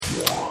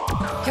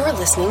You're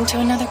listening to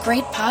another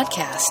great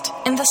podcast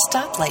in the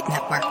Stoplight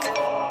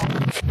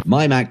Network.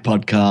 My Mac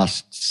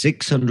Podcast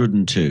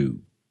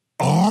 602.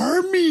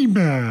 Army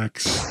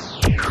Max.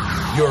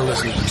 You're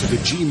listening to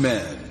the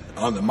G-Men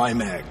on the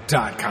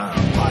MyMac.com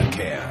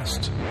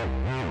podcast.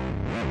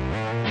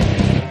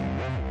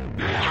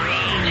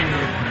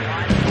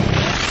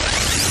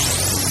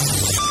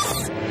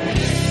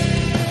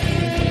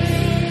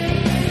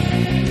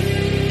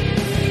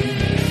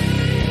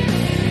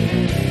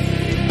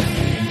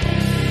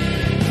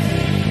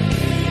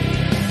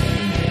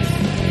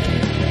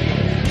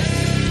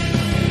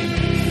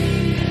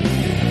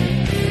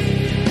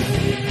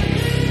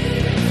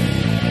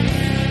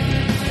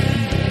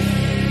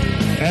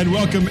 And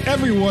welcome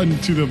everyone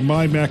to the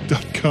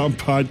MyMac.com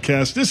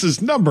podcast. This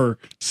is number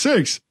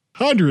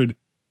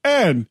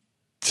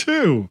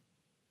 602.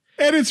 And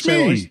it's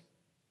me.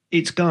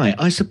 It's Guy.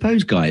 I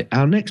suppose, Guy,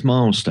 our next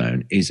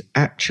milestone is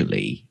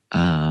actually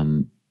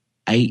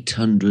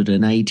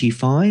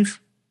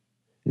 885.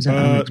 Is that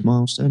our next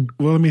milestone?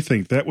 Well, let me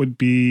think. That would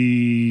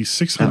be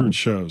 600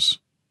 shows.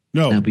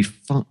 No. That would be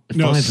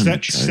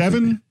 500 shows.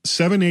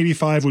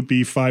 785 would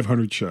be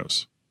 500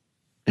 shows.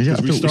 Is it? I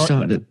thought we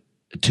started at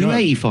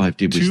 285,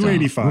 did we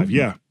 285,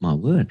 yeah. My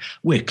word.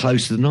 We're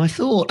closer than I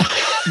thought.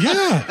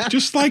 Yeah,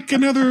 just like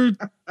another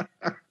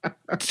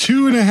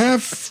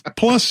 2.5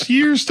 plus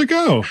years to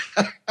go.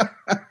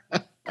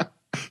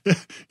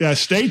 Yeah,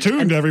 stay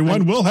tuned,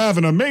 everyone. We'll have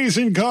an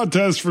amazing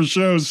contest for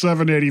show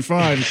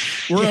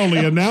 785. We're only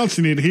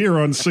announcing it here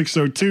on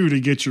 602 to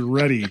get you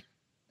ready.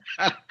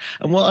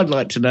 And what I'd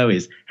like to know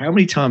is, how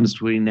many times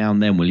between now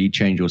and then will you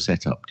change your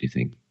setup, do you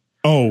think?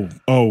 Oh,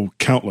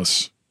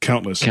 countless.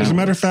 As a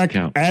matter of fact,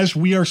 as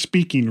we are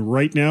speaking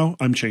right now,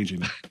 I'm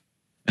changing it.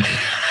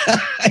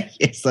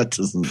 Yes, that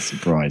doesn't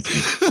surprise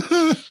me.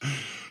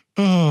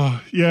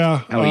 Oh,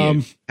 yeah. How are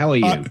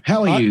you?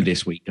 How are you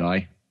this week,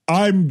 Guy?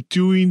 I'm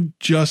doing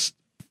just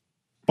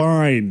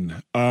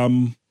fine.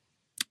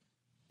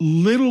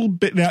 Little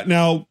bit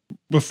now,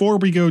 before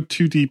we go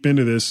too deep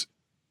into this,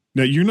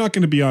 now you're not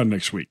going to be on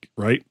next week,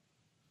 right?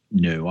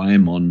 No, I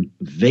am on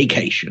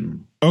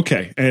vacation.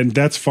 Okay, and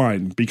that's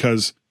fine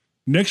because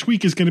next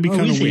week is going to be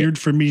kind of weird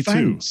for me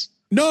too.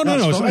 No.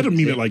 Fine, I don't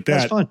mean it like that.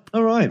 That's fine.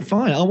 All right,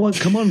 fine. I won't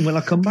come on when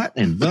I come back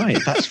then. Right,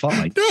 that's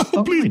fine. No,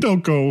 fine. Please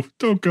don't go.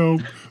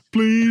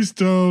 Please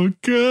don't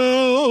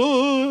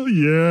go.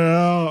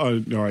 Yeah.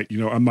 All right.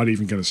 I'm not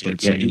even going to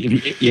start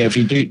singing. If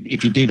you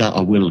do that,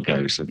 I will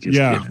go. So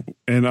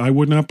and I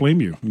would not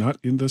blame you, not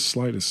in the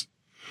slightest.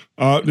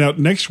 Now,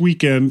 next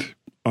weekend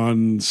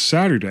on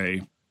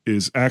Saturday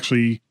is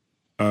actually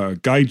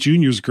Guy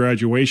Jr.'s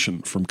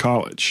graduation from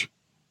college.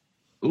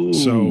 Ooh.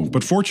 So,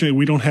 but fortunately,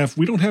 we don't have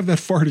that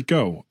far to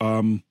go.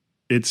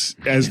 It's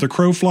as the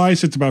crow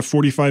flies, it's about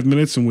 45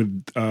 minutes, and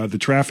with the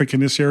traffic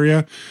in this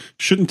area,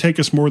 shouldn't take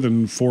us more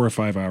than 4 or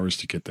 5 hours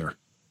to get there.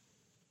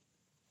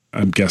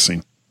 I'm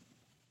guessing.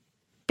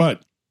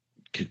 But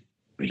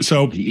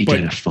don't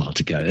have far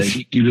to go.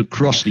 You'd have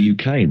crossed the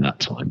UK in that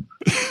time.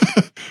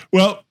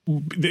 Well,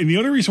 the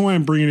only reason why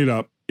I'm bringing it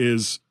up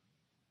is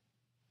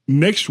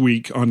next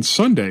week on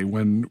Sunday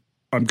when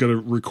I'm going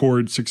to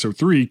record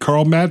 603,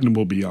 Carl Madden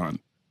will be on.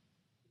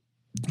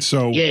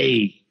 So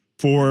yay.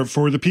 For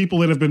the people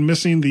that have been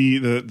missing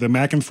the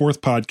Mac and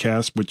Forth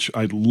podcast, which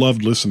I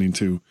loved listening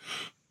to,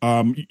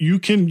 you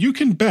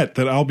can bet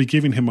that I'll be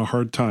giving him a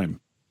hard time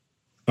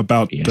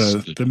about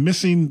the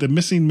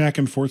missing Mac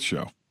and Forth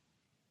show.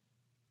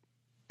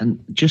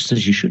 And just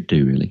as you should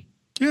do, really.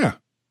 Yeah.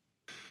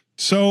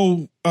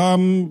 So,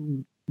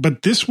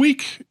 but this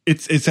week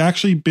it's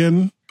actually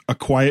been a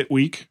quiet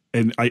week,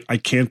 and I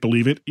can't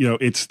believe it.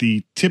 It's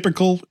the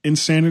typical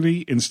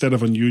insanity instead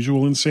of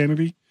unusual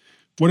insanity.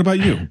 What about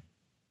you?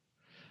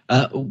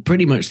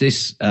 Pretty much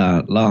this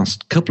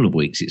last couple of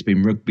weeks, it's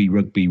been rugby,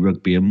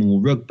 and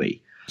more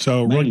rugby.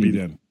 So rugby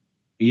then.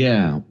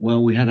 Yeah.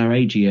 Well, we had our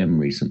AGM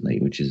recently,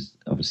 which is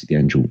obviously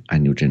the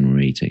annual general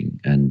meeting,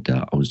 and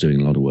I was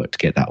doing a lot of work to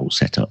get that all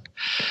set up.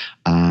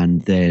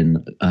 And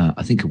then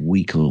I think a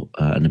week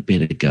and a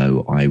bit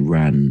ago, I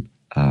ran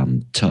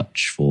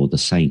touch for the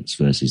Saints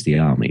versus the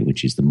Army,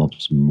 which is the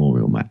Mobs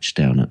Memorial match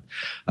down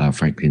at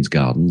Franklin's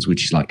Gardens,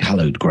 which is like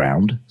hallowed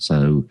ground.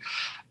 So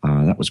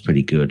that was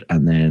pretty good.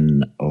 And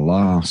then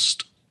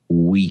last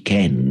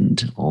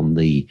weekend on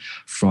the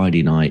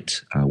Friday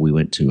night, we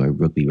went to a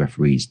rugby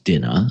referees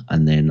dinner.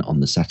 And then on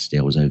the Saturday,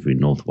 I was over in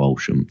North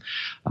Walsham,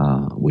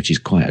 which is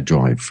quite a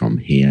drive from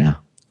here,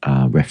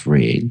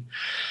 refereeing.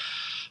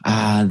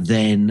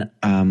 Then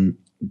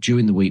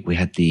during the week, we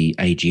had the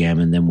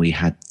AGM, and then we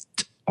had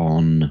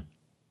on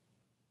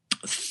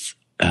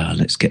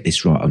let's get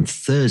this right, on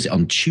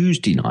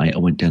Tuesday night I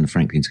went down to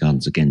Franklin's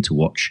Gardens again to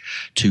watch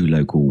 2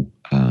 local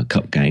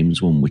cup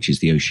games, one which is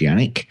the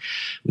Oceanic,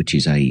 which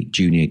is a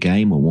junior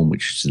game, and one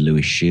which is the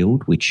Lewis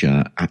Shield, which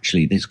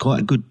actually there's quite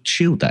a good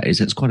shield.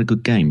 That's quite a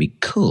good game,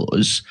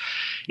 because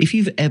if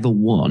you've ever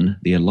won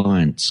the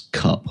Alliance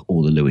Cup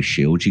or the Lewis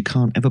Shield, you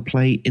can't ever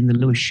play in the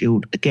Lewis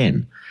Shield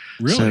again.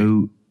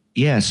 Really?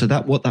 So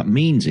that what that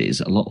means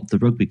is a lot of the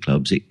rugby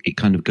clubs, it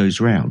kind of goes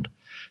round.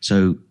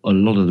 So a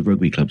lot of the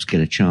rugby clubs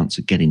get a chance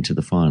of getting to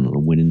the final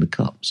and winning the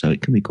cup. So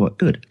it can be quite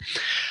good.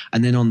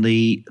 And then on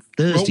the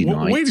Thursday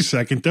night. Wait a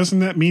second. Doesn't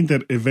that mean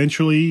that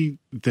eventually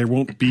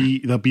there'll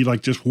be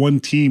like just one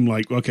team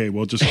like, okay,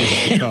 we'll just give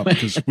it the cup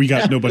because we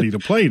got nobody to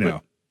play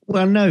now?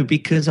 Well, no,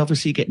 because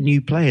obviously you get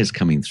new players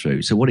coming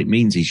through. So what it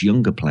means is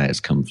younger players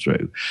come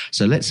through.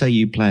 So let's say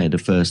you play at the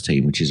first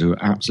team, which is an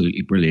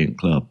absolutely brilliant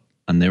club,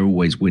 and they're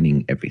always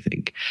winning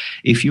everything.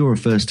 If you're a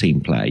first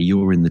team player,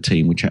 you're in the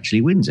team which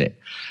actually wins it.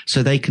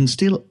 So they can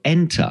still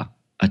enter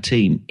a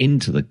team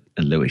into the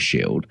Lewis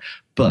Shield,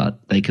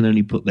 but they can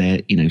only put their,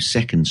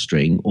 second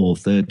string or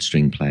third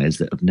string players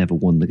that have never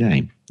won the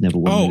game. Never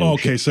won the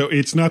Lewis Shield. So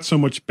it's not so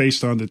much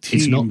based on the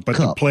team, but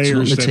cup. the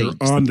players that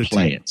are on the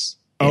team.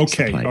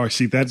 Okay. Oh,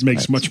 see, that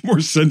makes much more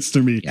sense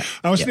to me. Yeah.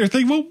 I was there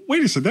thinking, well,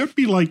 wait a second. That would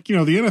be like, the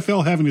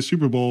NFL having a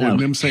Super Bowl and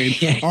them saying,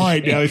 all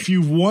right, now, if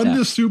you've won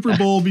the Super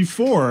Bowl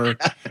before,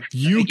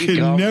 you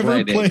can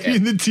never play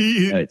in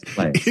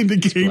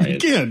the game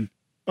again.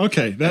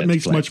 Okay. That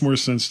makes much more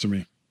sense to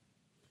me.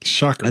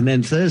 Shocker. And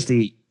then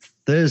Thursday,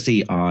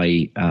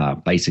 I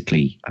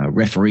basically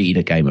refereed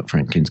a game at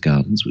Franklin's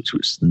Gardens, which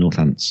was the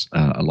Northants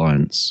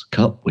Alliance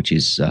Cup, which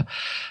is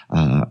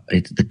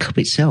the cup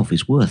itself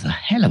is worth a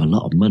hell of a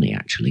lot of money,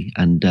 actually.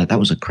 And that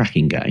was a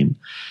cracking game.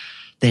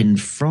 Then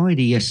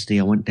yesterday,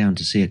 I went down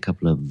to see a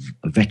couple of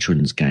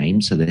veterans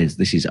games. So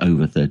this is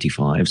over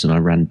 35s, and I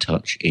ran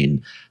touch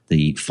in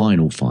the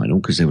final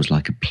because there was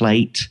like a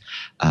plate,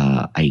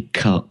 a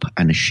cup,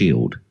 and a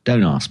shield.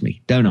 Don't ask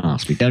me. Don't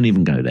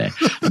even go there.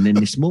 And then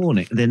this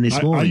morning, I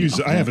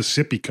have a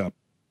sippy cup.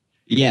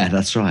 Yeah,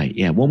 that's right.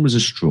 Yeah, one was a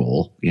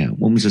straw. Yeah,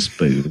 one was a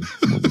spoon.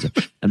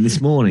 And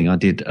this morning I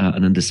did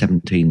an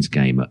under-17s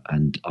game,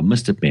 and I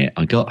must admit,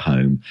 I got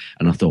home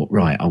and I thought,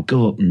 right, I'll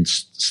go up and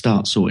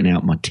start sorting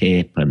out my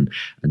tip and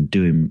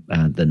doing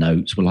the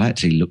notes. Well, I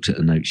actually looked at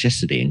the notes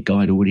yesterday, and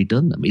Guy had already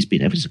done them. He's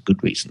been ever so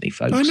good recently,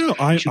 folks. I know.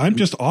 I'm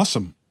just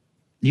awesome.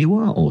 You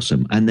are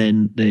awesome. And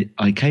then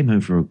I came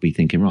home from rugby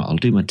thinking, right, I'll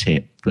do my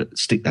tip, but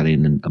stick that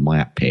in and my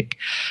app pick.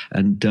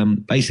 And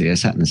basically I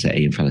sat in the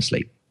settee and fell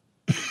asleep.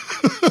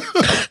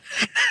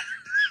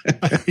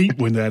 I hate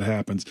when that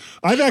happens.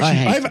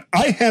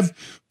 I have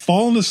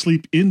fallen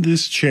asleep in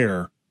this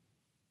chair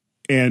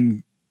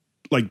and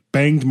like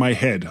banged my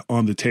head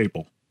on the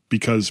table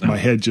because my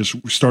head just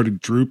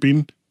started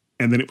drooping,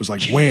 and then it was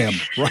like wham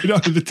right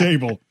under the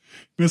table.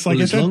 And it's like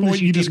at that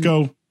point you just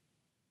go,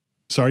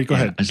 sorry, go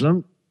ahead. As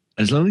long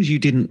as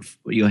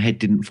your head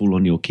didn't fall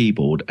on your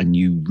keyboard and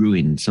you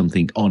ruined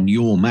something on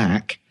your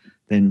Mac,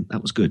 then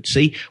that was good.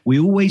 See, we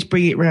always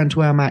bring it round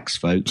to our Macs,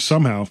 folks.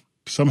 Somehow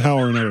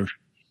or another.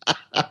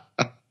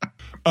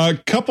 A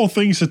couple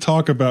things to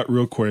talk about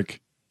real quick.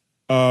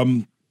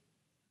 I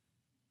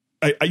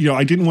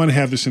didn't want to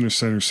have this in a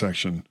center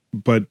section,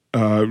 but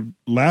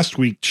last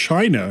week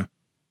China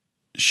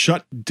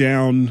shut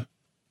down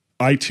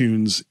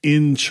iTunes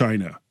in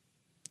China.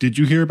 Did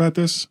you hear about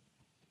this?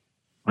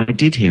 I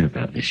did hear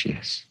about this,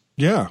 yes.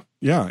 Yeah.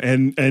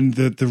 And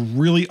the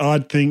really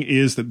odd thing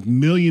is that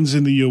millions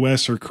in the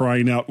U.S. are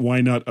crying out,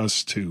 why not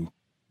us too?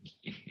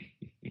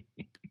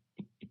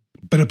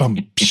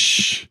 Ba-da-bum.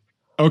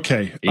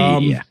 Okay.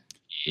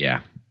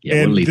 Yeah.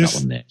 We'll leave that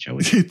one there, shall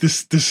we?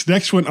 This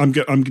next one,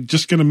 I'm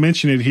just going to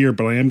mention it here,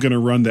 but I am going to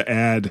run the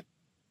ad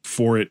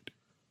for it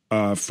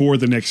for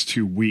the next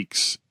 2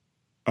 weeks.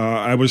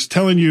 I was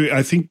telling you,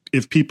 I think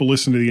if people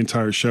listen to the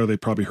entire show, they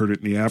probably heard it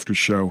in the after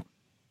show.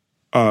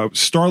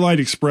 Starlight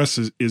Express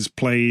is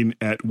playing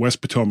at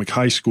West Potomac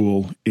High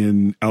School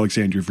in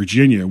Alexandria,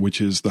 Virginia,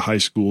 which is the high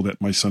school that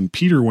my son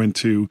Peter went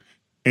to,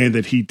 and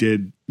that he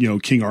did,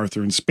 King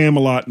Arthur and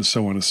Spamalot and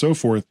so on and so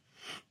forth.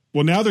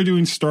 Well, now they're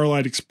doing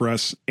Starlight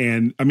Express,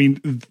 and I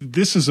mean,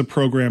 this is a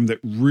program that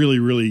really,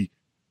 really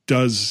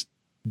does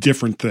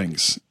different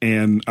things,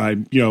 and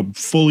I'm,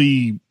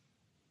 fully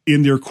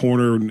in their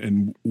corner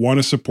and want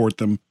to support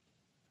them.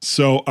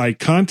 So I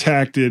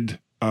contacted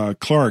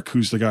Clark,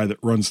 who's the guy that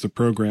runs the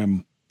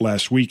program,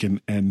 last week,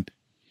 and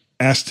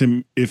asked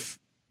him if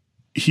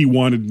he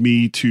wanted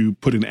me to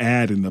put an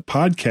ad in the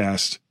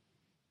podcast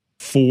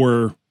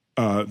for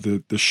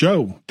the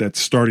show that's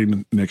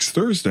starting next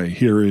Thursday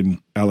here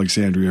in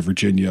Alexandria,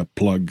 Virginia.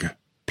 Plug.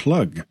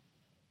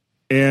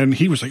 And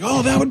he was like,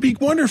 oh, that would be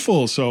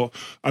wonderful. So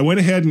I went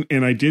ahead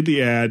and I did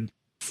the ad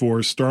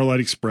for Starlight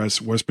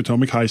Express, West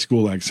Potomac High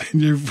School,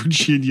 Alexandria,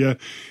 Virginia.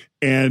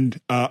 And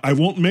I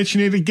won't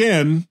mention it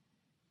again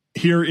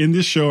here in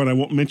this show, and I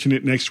won't mention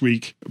it next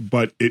week,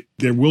 but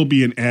there will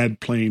be an ad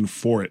playing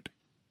for it.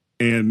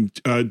 And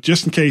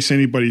just in case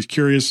anybody's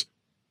curious,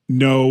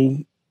 no,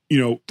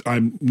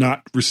 I'm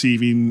not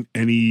receiving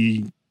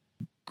any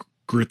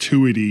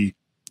gratuity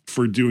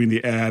for doing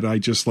the ad. I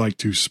just like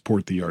to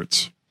support the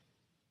arts.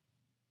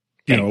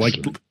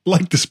 Like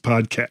this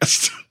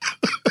podcast.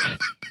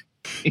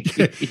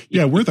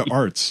 yeah, we're the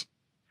arts.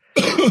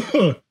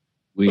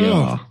 We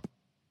are.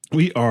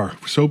 We are.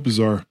 So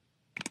bizarre.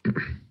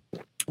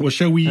 Well,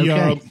 shall we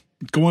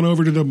go on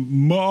over to the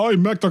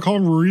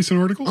mymac.com recent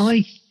articles?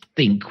 I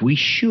think we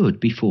should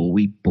before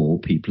we bore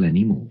people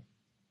anymore.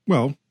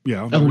 Well,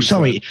 Yeah. Oh,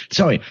 sorry.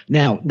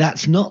 Now,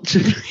 that's not to...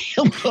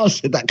 I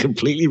said that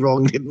completely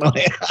wrong, didn't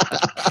I?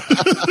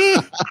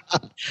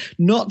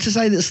 Not to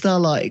say that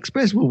Starlight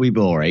Express will be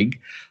boring.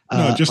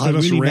 No, just us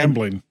really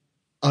rambling.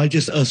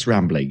 Us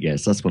rambling.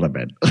 Yes, that's what I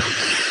meant.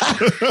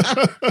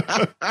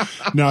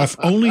 Now, if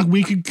only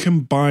we could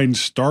combine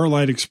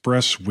Starlight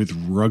Express with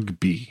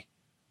rugby.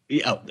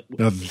 Yeah.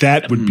 Now,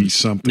 that would be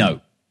something.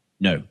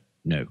 No.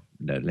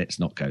 Let's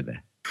not go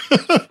there.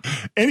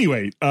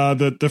 Anyway,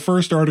 the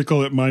first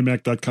article at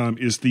mymac.com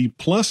is the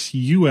Plus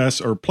US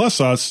or Plus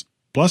US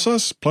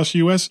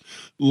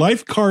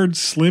Lifecard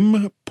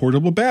Slim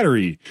Portable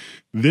Battery.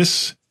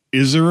 This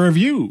is a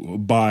review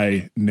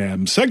by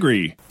Nam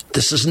Segri.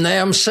 This is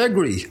Nam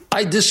Segri.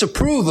 I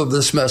disapprove of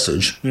this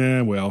message.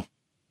 Yeah, well,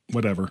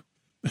 whatever.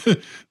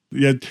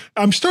 Yeah,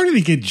 I'm starting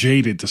to get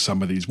jaded to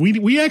some of these.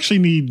 We actually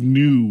need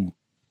new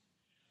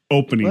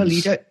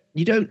openings. Well,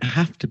 you don't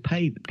have to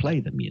play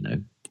them, you know.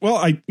 Well,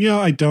 I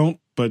don't,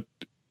 but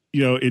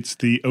it's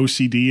the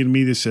OCD in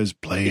me that says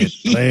play it.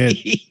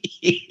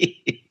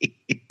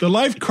 The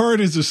Lifecard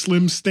is a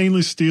slim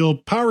stainless steel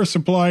power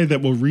supply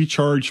that will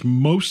recharge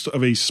most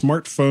of a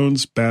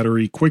smartphone's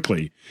battery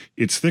quickly.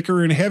 It's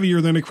thicker and heavier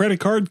than a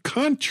credit card,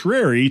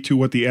 contrary to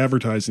what the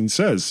advertising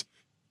says.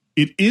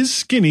 It is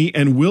skinny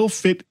and will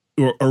fit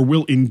or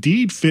will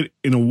indeed fit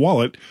in a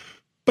wallet,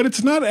 but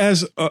it's not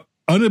as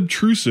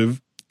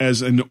unobtrusive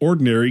as an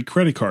ordinary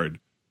credit card.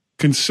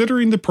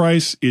 Considering the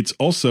price, it's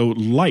also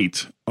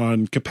light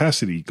on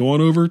capacity. Go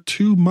on over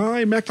to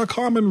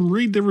mymac.com and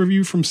read the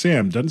review from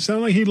Sam. Doesn't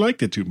sound like he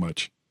liked it too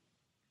much.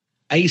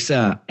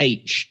 Acer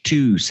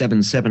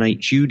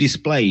H277HU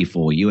display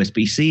for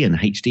USB-C and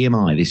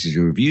HDMI. This is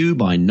a review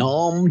by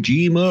Nam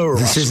Jima.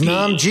 This is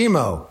Nam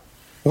Jimo.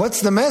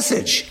 What's the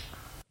message?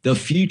 The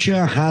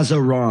future has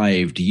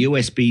arrived.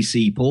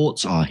 USB-C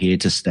ports are here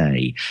to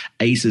stay.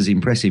 Acer's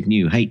impressive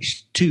new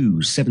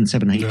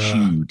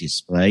H277HU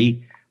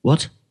display.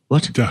 What?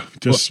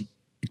 Just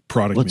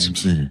product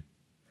names.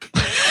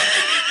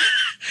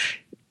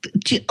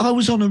 I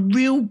was on a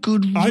real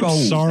good roll.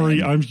 I'm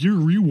sorry.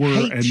 You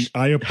were, and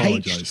I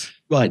apologize.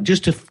 Right,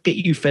 just to get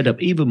you fed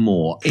up even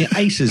more,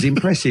 Acer's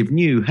impressive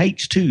new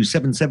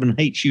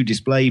H277HU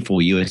display for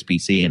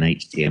USB-C and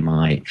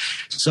HDMI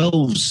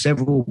solves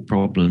several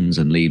problems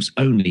and leaves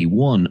only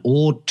one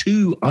or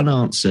two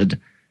unanswered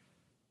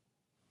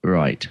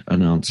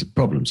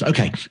problems.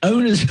 Okay.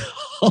 Owners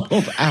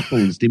of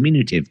Apple's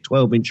diminutive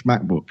 12-inch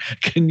MacBook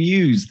can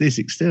use this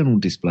external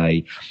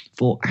display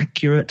for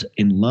accurate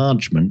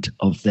enlargement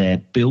of their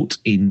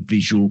built-in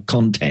visual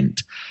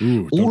content.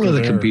 Ooh, all of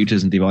the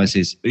computers and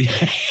devices.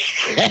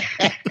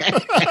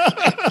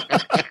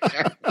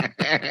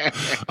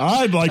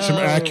 I'd like some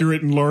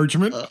accurate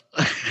enlargement.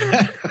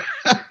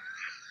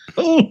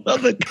 All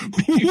other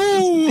computers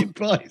and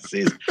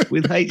devices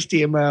with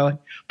HDMI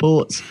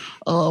ports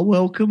are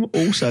welcome.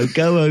 Also,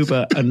 go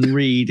over and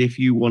read if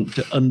you want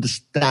to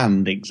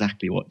understand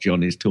exactly what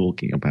John is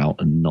talking about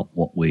and not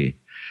what we're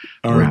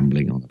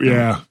rambling on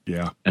about.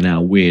 Yeah. And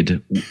our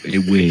weird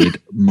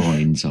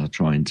minds are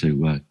trying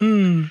to...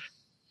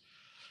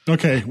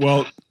 Okay,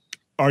 well,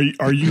 are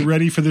you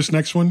ready for this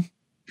next one?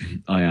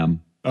 I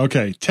am.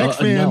 Okay,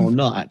 TechFan... No, I'm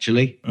not,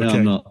 actually. No, okay.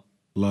 I'm not.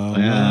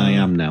 I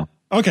am now.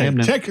 Okay,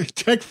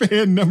 Tech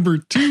Fan number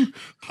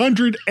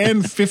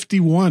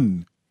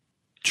 251,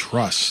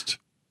 Trust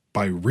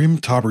by Rim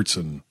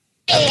Tobertson.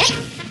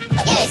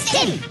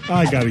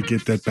 I got to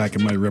get that back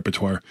in my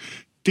repertoire.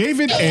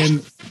 David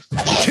and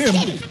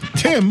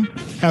Tim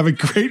have a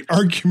great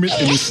argument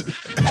in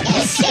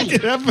the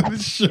second half of the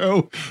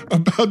show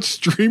about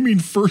streaming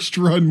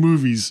first-run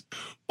movies.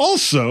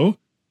 Also,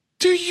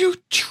 do you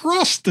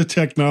trust the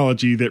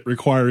technology that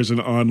requires an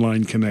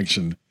online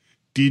connection?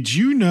 Did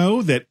you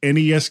know that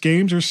NES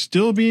games are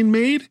still being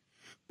made?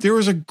 There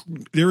is a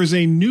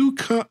new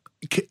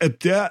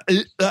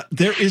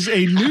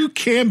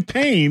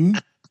campaign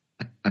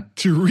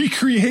to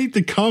recreate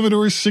the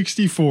Commodore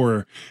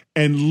 64,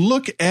 and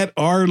look at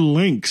our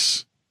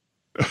links.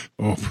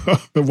 Oh,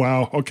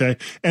 wow. Okay.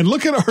 And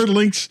look at our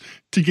links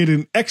to get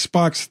an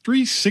Xbox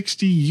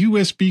 360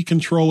 USB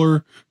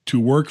controller to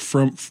work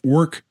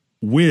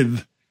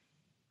with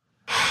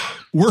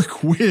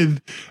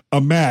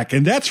a Mac.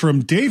 And that's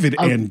from David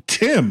and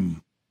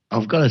Tim.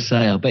 I've got to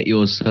say, I bet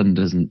your son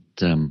doesn't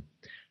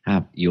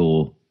have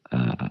your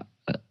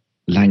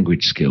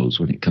language skills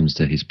when it comes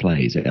to his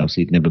plays, else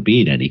he'd never be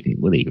in anything,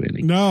 would he,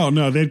 really?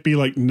 No, they'd be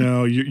like,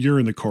 no, you're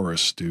in the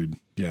chorus, dude.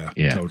 Yeah,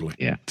 totally.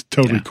 Yeah.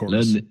 Totally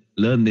chorus.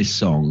 Learn this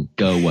song,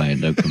 go away,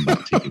 and don't come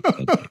back to you.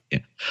 Yeah.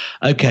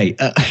 Okay.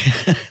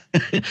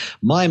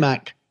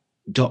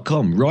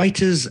 mymac.com.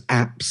 Writers,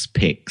 apps,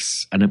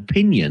 picks, an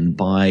opinion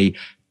by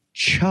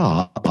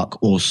Chark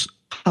or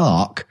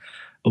Park.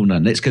 Oh, no,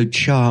 let's go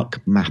Chark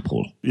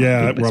Maple.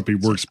 Yeah, that probably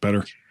works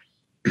better.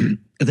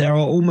 There are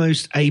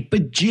almost a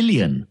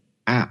bajillion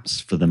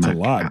apps for the Mac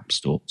App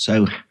Store.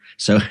 So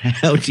So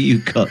how do you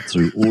cut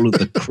through all of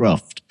the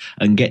cruft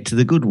and get to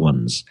the good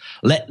ones?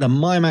 Let the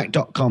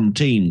mymac.com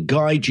team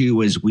guide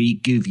you as we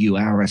give you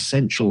our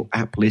essential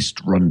app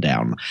list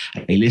rundown,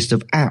 a list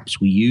of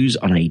apps we use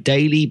on a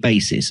daily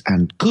basis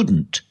and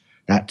couldn't.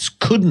 Let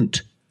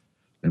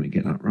me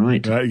get that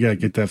right. Yeah,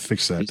 get that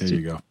fixed. There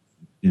you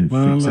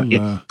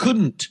go.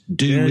 Couldn't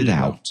do there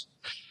without.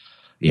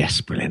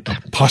 Yes, brilliant.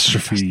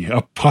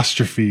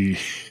 Apostrophe.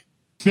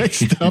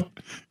 Next up.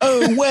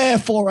 Oh,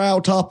 wherefore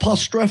out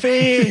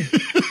apostrophe?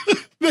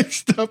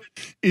 Next up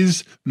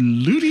is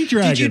Ludi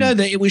Dragon. Did you know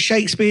that it was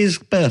Shakespeare's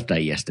birthday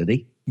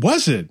yesterday?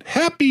 Was it?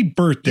 Happy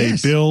birthday,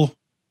 Yes. Bill.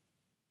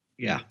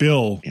 Yeah.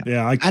 Bill.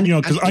 Yeah,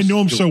 because I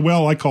know him so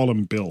well, I call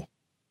him Bill.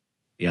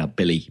 Yeah,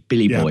 Billy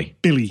Yeah, boy.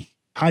 Billy.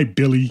 Hi,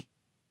 Billy.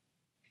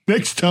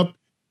 Next up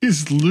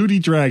is Ludi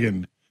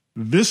Dragon.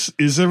 This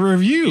is a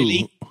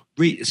review.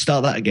 Billy.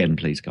 Start that again,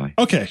 please, Guy.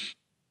 Okay.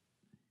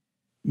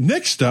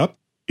 Next up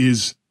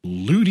is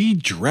Ludi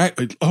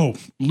Dungeon.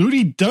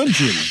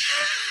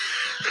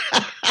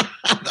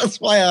 That's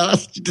why I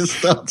asked you to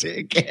start it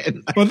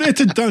again. Well, it's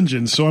a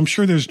dungeon, so I'm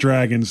sure there's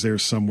dragons there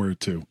somewhere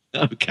too.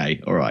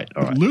 Okay, all right.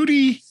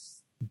 Ludi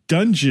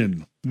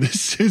Dungeon.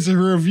 This is a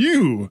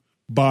review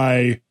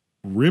by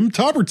Rim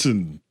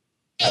Toberton.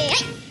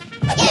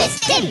 Yes,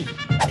 Tim.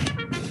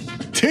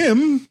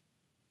 Tim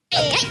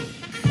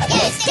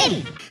Yes,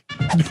 Tim.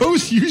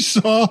 knows you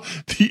saw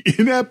the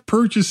in-app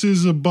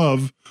purchases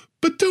above,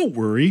 but don't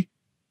worry.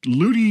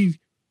 Ludi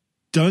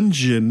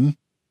Dungeon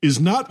is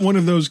not one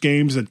of those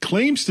games that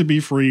claims to be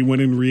free when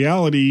in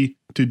reality,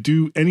 to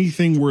do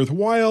anything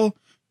worthwhile,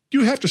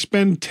 you have to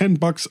spend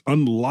 $10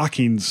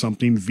 unlocking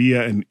something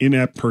via an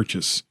in-app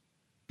purchase.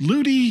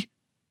 Ludi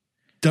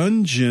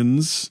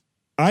Dungeon's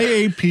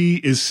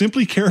IAP is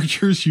simply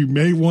characters you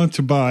may want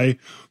to buy,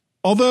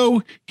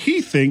 although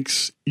he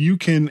thinks you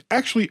can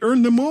actually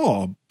earn them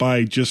all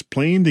by just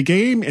playing the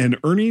game and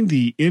earning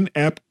the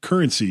in-app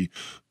currency.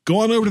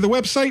 Go on over to the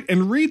website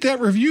and read that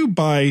review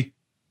by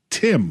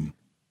Tim.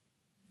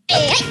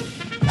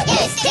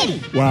 Yes, Tim.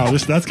 Wow,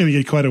 that's going to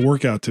get quite a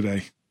workout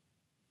today.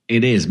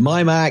 It is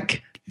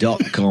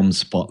mymac.com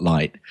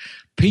spotlight.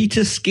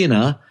 Peter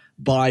Skinner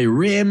by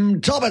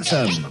Rim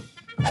Toberton.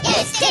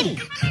 Yes, Tim.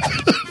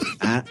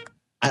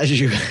 As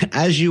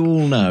you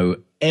all know,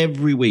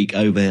 every week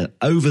over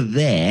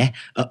there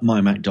at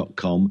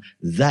mymac.com,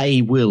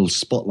 they will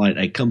spotlight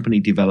a company,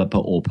 developer,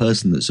 or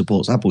person that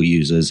supports Apple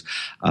users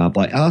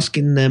by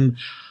asking them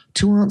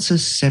to answer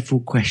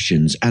several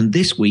questions. And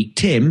this week,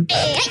 Tim,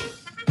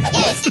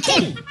 Yes,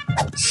 Tim.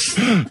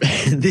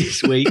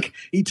 this week,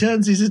 he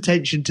turns his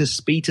attention to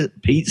Speeder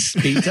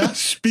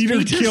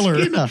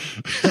Killer. Skinner.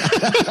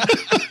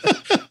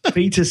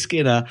 Peter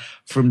Skinner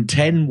from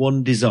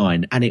 10-1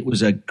 Design, and it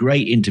was a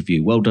great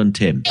interview. Well done,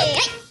 Tim.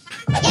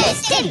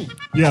 Yes, Tim.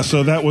 Yeah,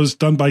 so that was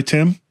done by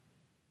Tim.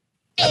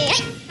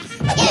 Yes,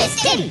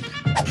 Tim.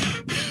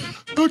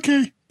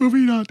 Okay,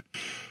 moving on.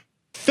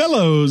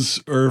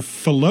 Fellows or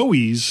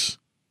Fellowies,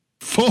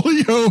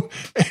 Folio,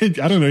 and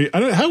I don't know.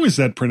 How is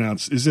that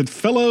pronounced? Is it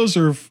Fellows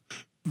or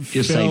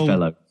Just say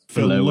fellow.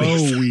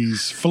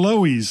 Fellowies,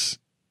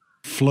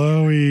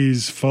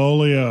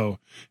 Folio,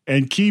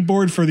 and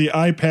keyboard for the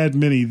iPad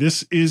Mini.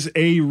 This is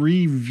a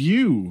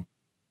review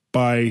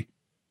by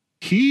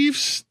Heave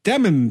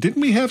Stemmen.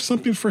 Didn't we have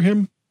something for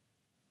him?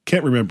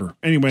 Can't remember.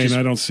 Anyway, and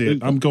I don't see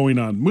it. I'm going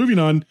on. Moving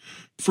on.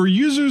 For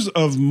users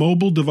of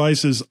mobile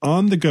devices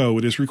on the go,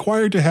 it is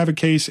required to have a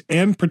case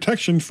and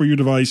protection for your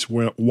device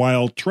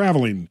while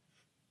traveling.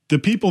 The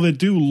people that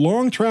do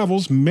long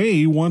travels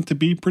may want to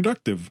be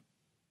productive.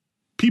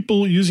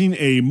 People using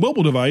a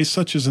mobile device,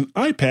 such as an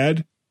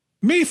iPad,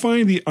 may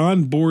find the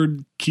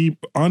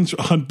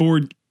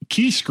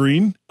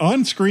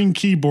on-screen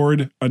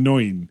keyboard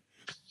annoying.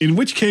 In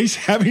which case,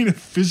 having a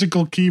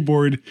physical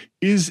keyboard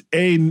is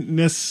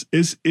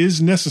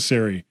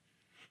necessary.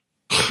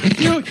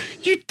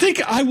 You'd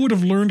think I would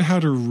have learned how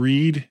to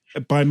read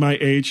by my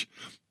age.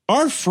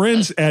 Our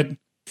friends at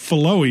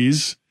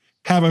Fellowies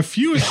have a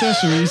few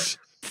accessories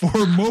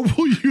for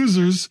mobile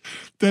users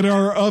that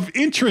are of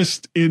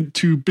interest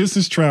to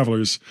business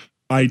travelers.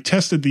 I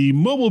tested the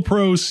Mobile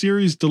Pro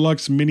Series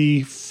Deluxe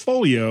Mini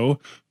Folio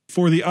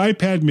for the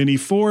iPad Mini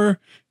 4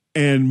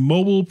 and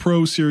Mobile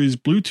Pro Series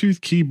Bluetooth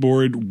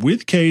keyboard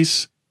with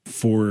case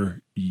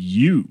for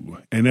you.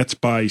 And that's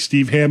by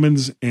Steve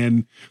Hammonds,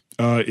 and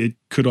it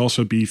could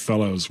also be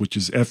Fellows, which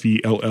is Fellowes.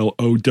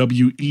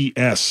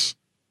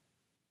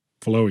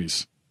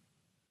 Fellowies.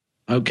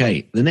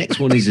 Okay, the next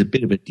one is a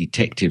bit of a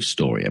detective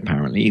story,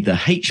 apparently. The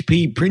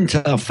HP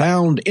printer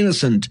found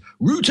innocent.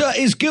 Router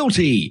is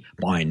guilty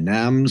by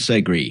Nam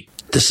Segri.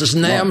 This is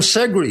Nam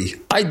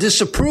Segri. I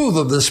disapprove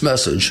of this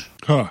message.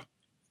 Huh.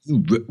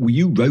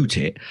 You wrote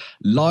it.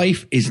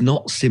 Life is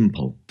not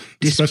simple.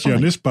 Especially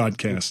on this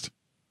podcast.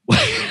 Will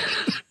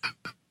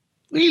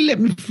you let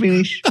me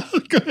finish?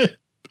 Go ahead.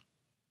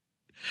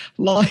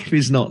 Life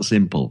is not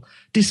simple,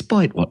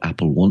 despite what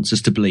Apple wants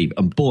us to believe.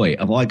 And boy,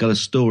 have I got a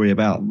story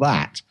about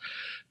that.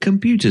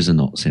 Computers are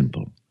not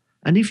simple.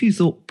 And if you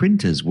thought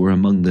printers were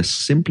among the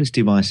simplest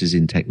devices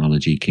in the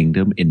technology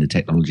kingdom,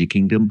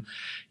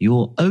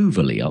 you're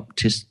overly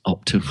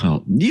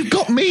you've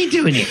got me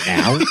doing it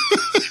now.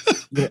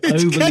 You're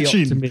overly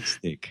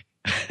optimistic.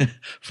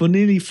 For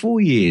nearly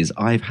 4 years,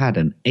 I've had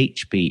an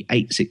HP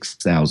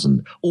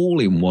 86000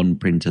 all-in-one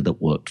printer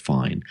that worked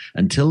fine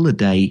until the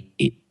day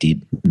it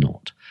did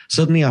not.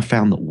 Suddenly, I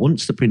found that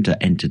once the printer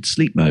entered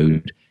sleep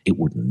mode, it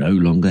would no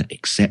longer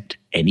accept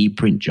any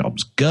print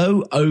jobs.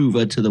 Go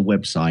over to the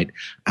website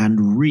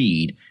and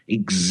read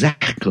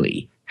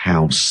exactly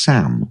how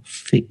Sam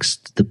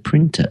fixed the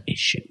printer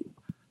issue.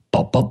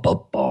 Ba, ba, ba,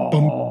 ba.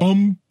 Bum,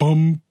 bum,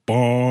 bum,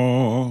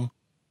 ba.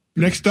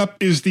 Next up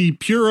is the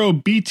Puro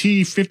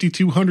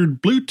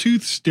BT5200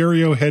 Bluetooth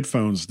stereo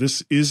headphones.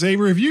 This is a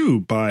review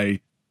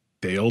by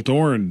Dale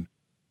Dorn.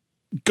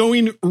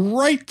 Going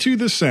right to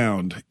the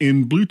sound.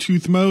 In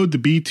Bluetooth mode, the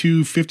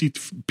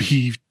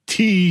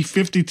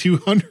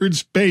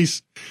BT5200's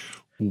bass.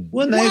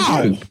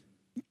 Wow!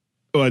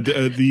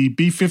 The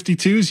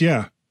B52s,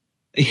 yeah.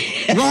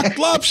 Rock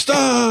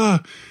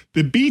Lobster!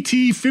 The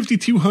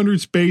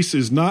BT5200's bass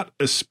is not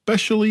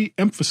especially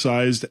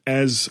emphasized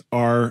as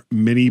are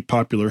many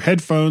popular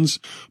headphones,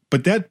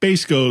 but that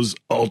bass goes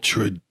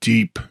ultra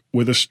deep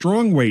with a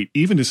strong weight,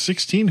 even to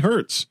 16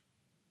 hertz.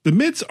 The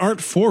mids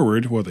aren't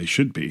forward, well, they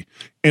should be,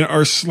 and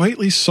are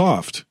slightly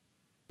soft,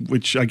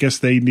 which I guess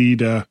they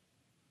need,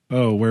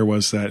 where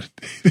was that?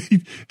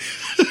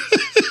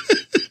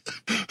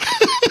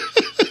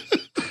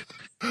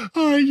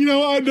 No.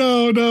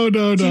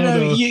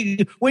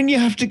 When you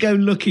have to go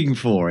looking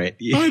for it,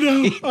 I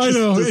know.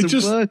 It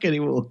doesn't work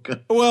anymore.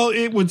 Well,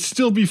 it would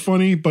still be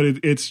funny, but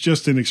it's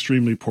just an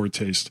extremely poor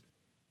taste.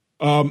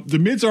 The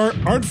mids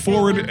aren't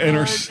forward and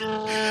are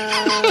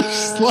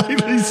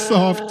slightly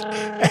soft,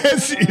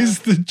 as is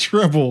the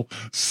treble,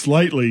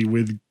 slightly,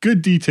 with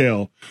good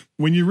detail.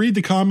 When you read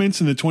the comments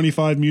in the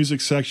 25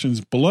 music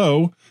sections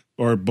below,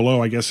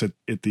 I guess, at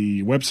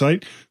the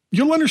website,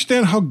 you'll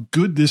understand how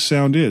good this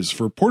sound is.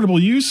 For portable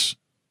use,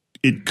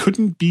 it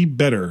couldn't be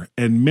better,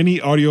 and many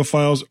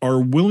audiophiles are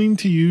willing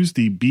to use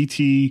the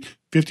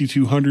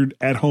BT5200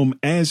 at home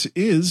as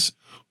is,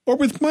 or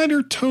with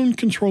minor tone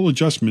control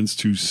adjustments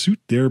to suit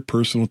their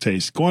personal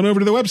taste. Go on over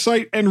to the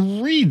website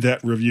and read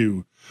that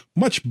review.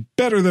 Much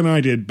better than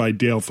I did, by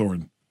Dale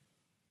Thorne.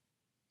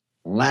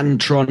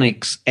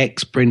 Lantronix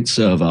X-Print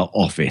Server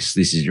Office.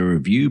 This is a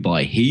review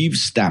by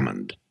Heaves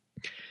Stammond.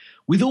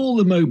 With all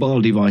the mobile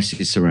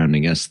devices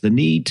surrounding us, the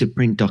need to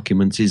print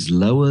documents is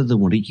lower than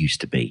what it used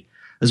to be,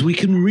 as we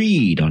can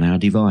read on our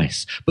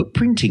device. But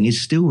printing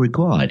is still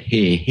required,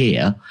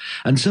 here,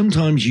 and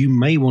sometimes you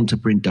may want to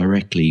print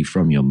directly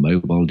from your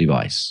mobile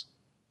device.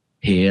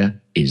 Here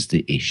is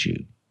the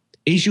issue.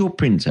 Is your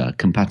printer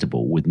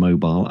compatible with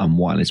mobile and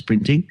wireless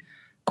printing? ?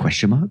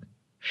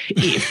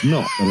 If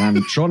not, the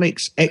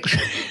Lantronix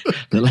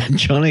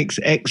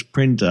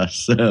X-Print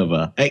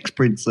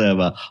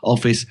Server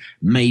Office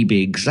may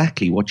be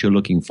exactly what you're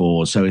looking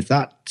for. So if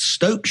that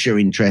stokes your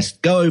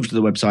interest, go over to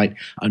the website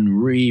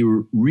and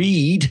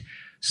read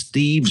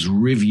Steve's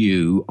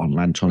review on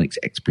Lantronix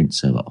X-Print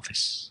Server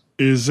Office.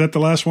 Is that the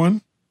last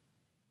one?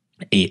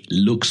 It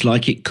looks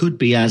like it could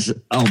be, as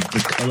of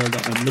the color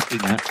that I'm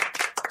looking at.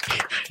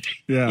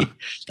 Yeah.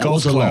 That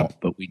was a lot,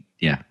 but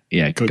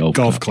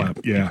golf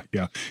clap. Yeah.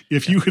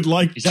 If you would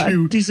like Is that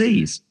a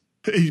disease?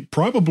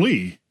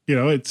 Probably.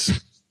 It's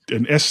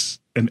an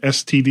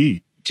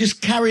STD.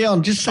 Just carry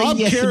on. Just say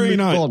yes and move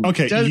on.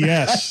 Okay,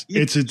 yes,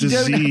 it's a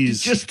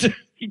disease.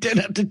 You don't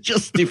have to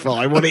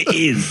justify what it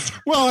is.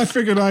 Well, I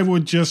figured I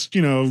would just,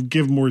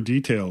 give more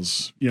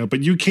details.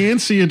 But you can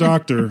see a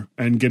doctor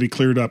and get it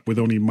cleared up with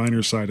only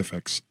minor side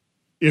effects.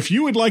 If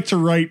you would like to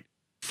write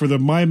for the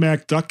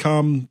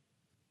mymac.com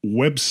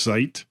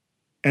website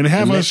and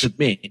have let's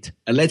admit,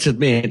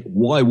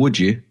 why would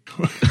you?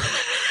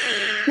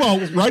 Well,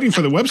 writing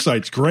for the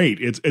website's great.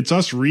 It's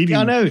us reading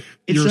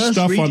your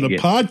stuff on the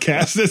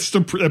podcast. That's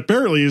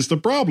apparently is the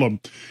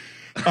problem.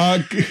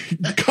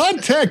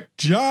 Contact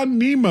John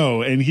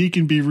Nemo, and he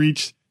can be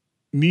reached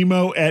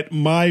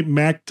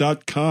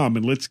nemo@mymac.com,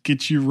 and let's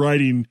get you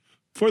writing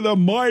for the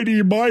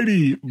mighty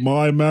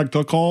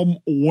mymac.com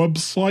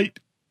website.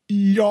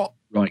 Yeah.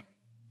 Right.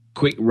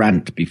 Quick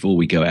rant before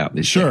we go out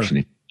this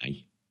section.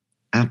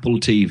 Apple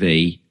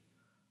TV,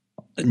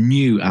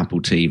 new Apple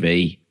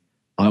TV.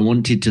 I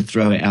wanted to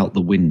throw it out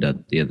the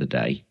window the other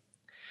day.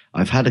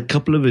 I've had a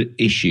couple of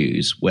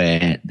issues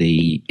where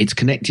it's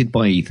connected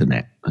by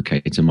Ethernet,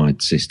 to my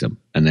system,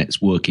 and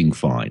it's working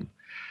fine.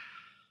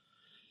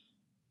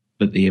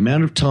 But the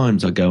amount of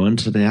times I go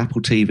onto the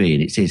Apple TV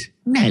and it says,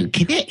 no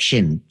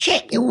connection,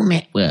 check your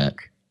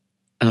network.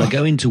 And I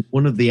go into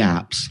one of the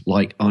apps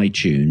like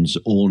iTunes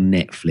or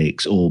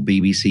Netflix or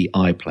BBC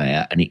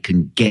iPlayer, and it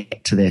can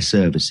get to their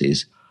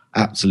services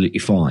absolutely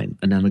fine.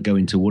 And then I go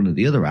into one of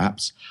the other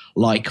apps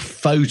like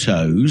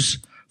Photos,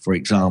 for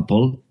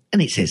example, and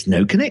it says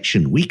no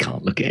connection. We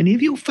can't look at any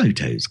of your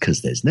photos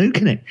because there's no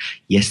connection.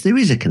 Yes, there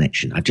is a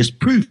connection. I've just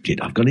proved it.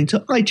 I've gone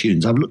into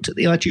iTunes. I've looked at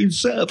the iTunes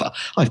server.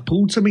 I've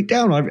pulled something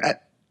down.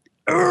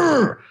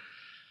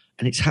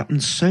 and it's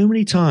happened so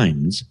many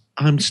times,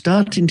 I'm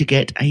starting to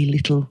get a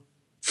little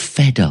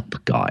fed up,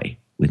 Guy,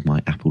 with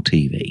my Apple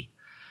TV.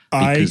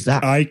 Because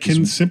I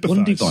can sympathize.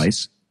 One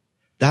device,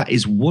 that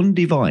is one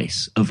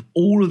device of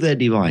all of their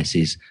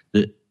devices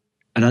that,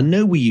 and I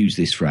know we use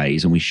this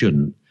phrase and we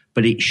shouldn't,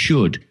 but it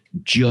should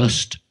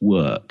just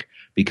work,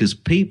 because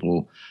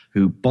people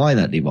who buy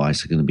that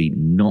device are going to be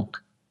not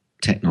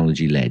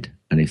technology led.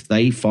 And if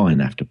they find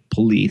they have to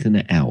pull the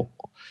Ethernet out,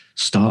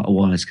 start a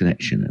wireless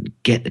connection and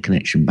get the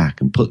connection back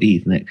and put the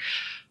Ethernet,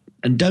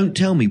 and don't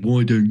tell me,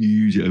 why don't you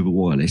use it over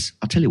wireless?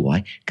 I'll tell you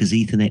why, because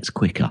Ethernet's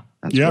quicker.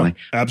 That's why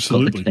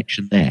absolutely. I've got the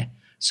connection there.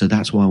 So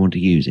that's why I want to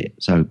use it.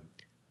 So,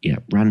 yeah,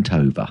 rant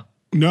over.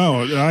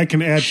 No, I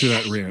can add to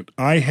that rant.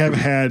 I have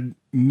had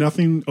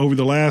nothing over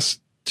the last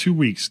 2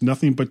 weeks,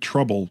 nothing but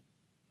trouble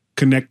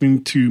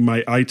connecting to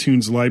my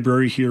iTunes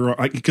library here.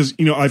 Because,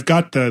 I've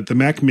got the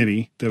Mac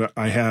Mini that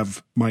I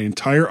have my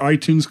entire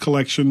iTunes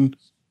collection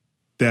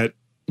that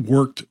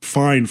worked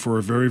fine for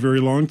a very, very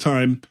long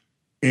time.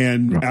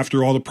 And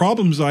after all the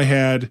problems I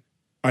had,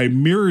 I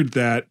mirrored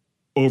that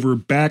over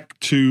back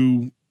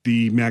to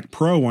the Mac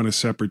Pro on a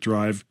separate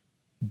drive.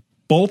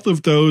 Both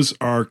of those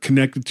are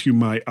connected to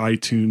my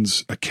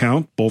iTunes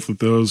account. Both of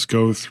those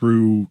go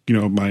through,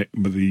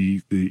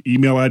 the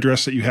email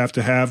address that you have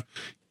to have.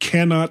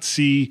 Cannot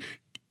see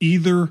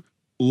either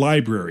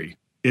library.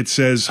 It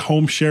says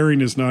home sharing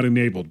is not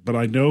enabled, but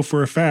I know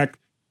for a fact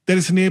that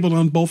it's enabled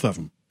on both of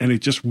them, and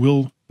it just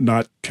will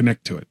not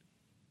connect to it.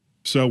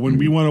 So when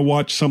we want to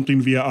watch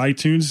something via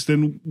iTunes,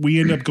 then we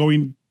end up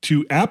going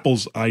to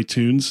Apple's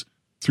iTunes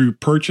through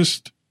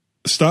purchased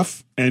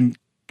stuff and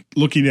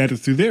looking at it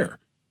through there.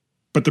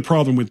 But the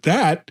problem with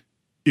that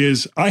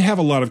is I have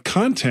a lot of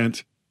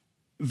content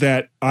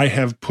that I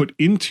have put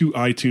into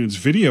iTunes,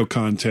 video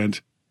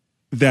content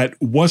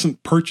that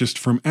wasn't purchased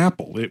from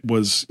Apple. It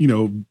was,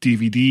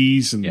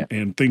 DVDs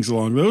and things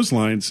along those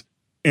lines.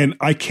 And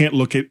I can't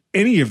look at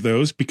any of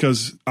those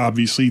because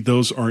obviously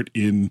those aren't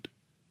in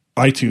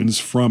iTunes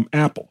from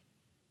Apple.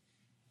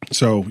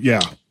 So,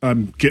 yeah,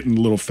 I'm getting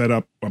a little fed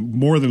up. I'm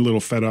more than a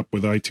little fed up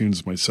with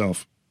iTunes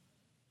myself.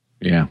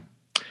 Yeah.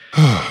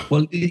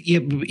 Well,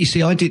 you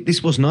see,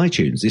 this wasn't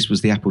iTunes. This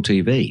was the Apple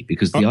TV,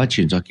 because the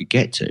iTunes I could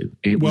get to.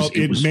 It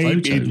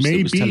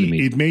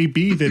may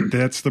be that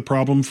that's the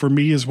problem for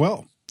me as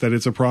well. That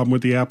it's a problem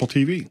with the Apple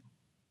TV.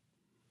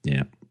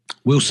 Yeah,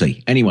 we'll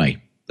see.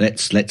 Anyway,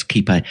 let's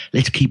keep our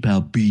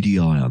beady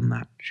eye on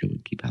that. Shall we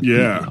keep our beady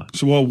eye?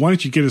 So, why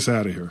don't you get us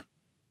out of here?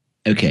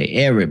 Okay,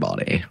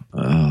 everybody.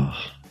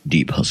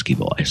 Deep husky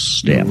voice.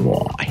 Stand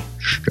by,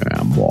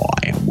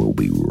 and we'll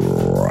be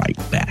right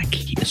back.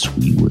 Yes,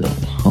 we will.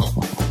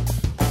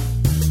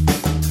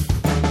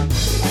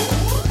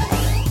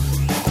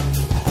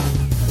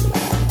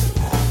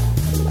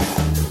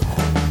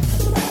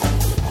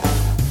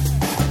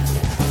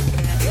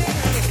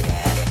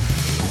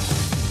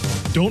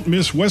 Don't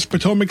miss West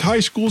Potomac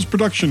High School's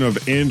production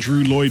of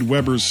Andrew Lloyd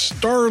Webber's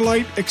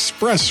Starlight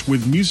Express,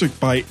 with music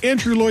by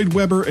Andrew Lloyd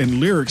Webber and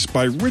lyrics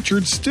by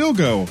Richard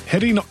Stilgo.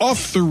 Heading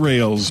off the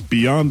rails,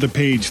 Beyond the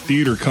Page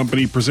Theater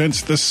Company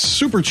presents the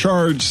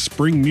supercharged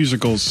spring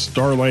musical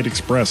Starlight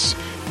Express.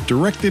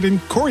 Directed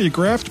and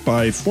choreographed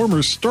by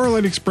former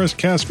Starlight Express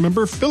cast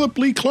member Philip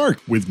Lee Clark,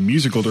 with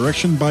musical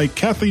direction by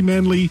Kathy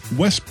Manley.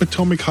 West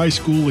Potomac High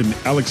School in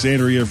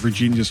Alexandria,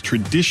 Virginia's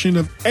tradition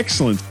of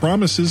excellence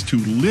promises to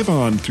live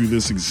on through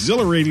this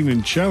exhilarating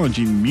and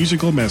challenging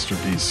musical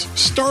masterpiece.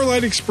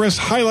 Starlight Express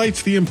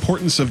highlights the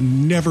importance of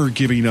never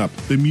giving up.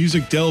 The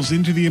music delves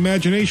into the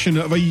imagination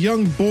of a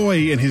young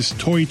boy and his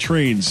toy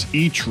trains,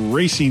 each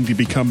racing to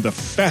become the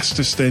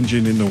fastest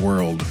engine in the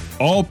world.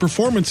 All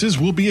performances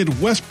will be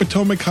at West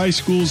Potomac High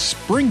School's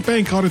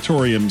Springbank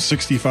Auditorium,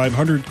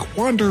 6500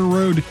 Quander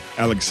Road,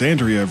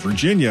 Alexandria,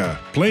 Virginia.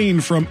 Playing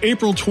from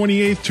April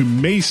 28th to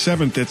May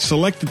 7th at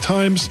selected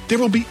times, there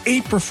will be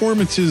 8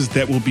 performances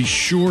that will be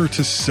sure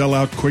to sell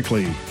out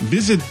quickly.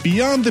 Visit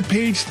Beyond the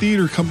Page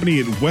Theater Company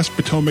at West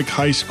Potomac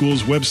High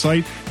School's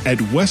website at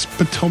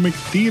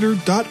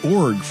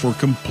westpotomactheater.org for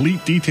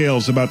complete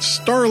details about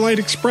Starlight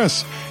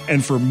Express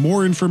and for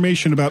more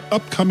information about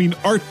upcoming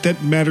Art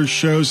That Matters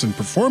shows and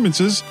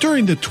performances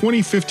during the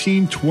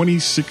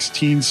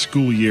 2015-2016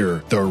 school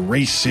year. The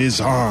race is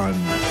on.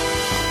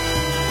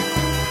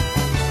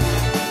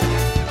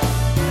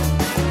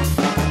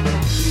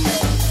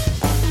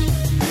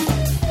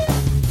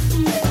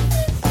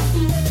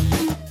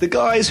 The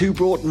guys who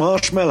brought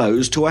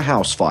marshmallows to a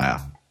house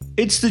fire.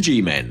 It's the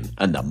G-Men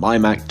and the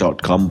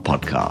MyMac.com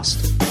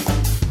podcast.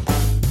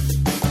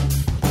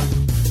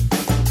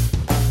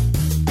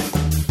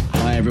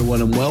 Hi,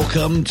 everyone, and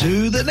welcome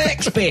to the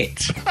next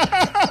bit,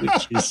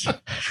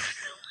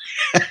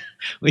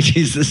 which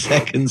is the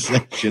second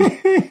section of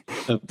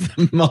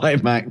the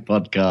MyMac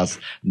podcast,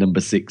 number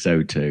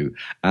 602.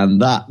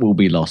 And that will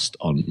be lost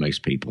on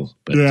most people.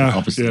 But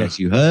obviously, as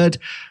you heard,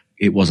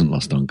 it wasn't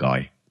lost on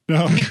Guy.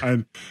 No,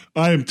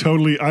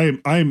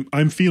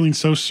 I'm feeling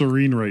so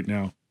serene right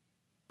now.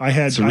 I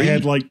had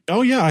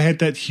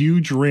that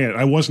huge rant.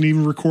 I wasn't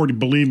even recording.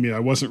 Believe me, I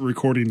wasn't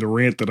recording the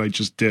rant that I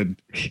just did.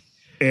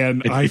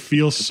 And I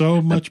feel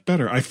so much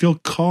better. I feel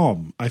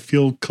calm. I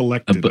feel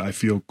collected. I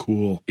feel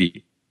cool.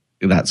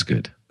 That's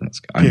good. That's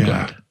good. I'm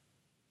glad.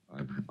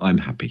 I'm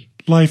happy.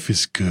 Life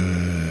is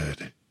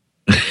good.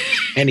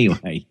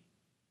 Anyway,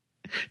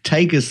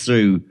 take us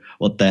through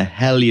what the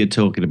hell you're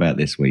talking about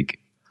this week.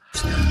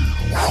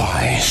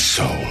 Why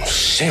so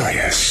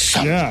serious?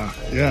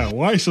 Yeah.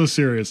 Why so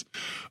serious?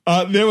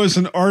 There was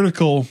an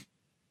article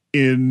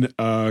in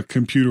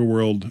Computer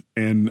World,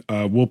 and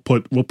we'll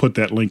put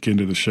that link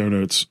into the show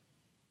notes.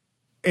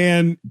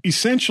 And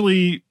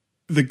essentially,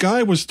 the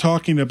guy was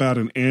talking about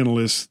an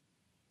analyst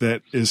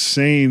that is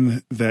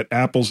saying that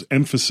Apple's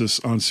emphasis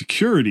on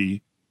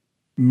security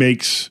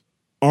makes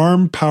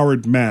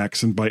ARM-powered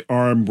Macs, and by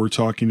ARM we're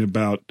talking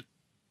about,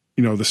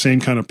 the same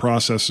kind of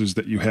processors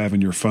that you have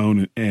in your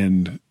phone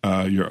and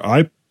your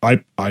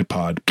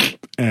iPod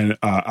and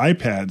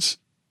iPads,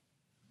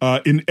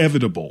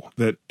 inevitable.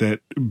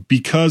 That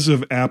because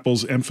of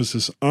Apple's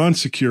emphasis on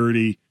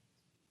security,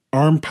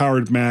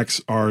 ARM-powered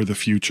Macs are the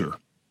future.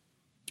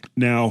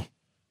 Now,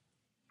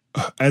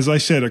 as I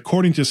said,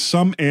 according to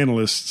some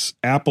analysts,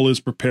 Apple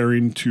is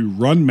preparing to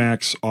run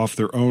Macs off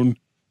their own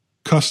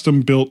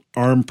custom-built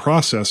ARM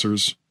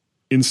processors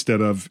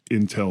instead of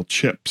Intel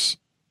chips.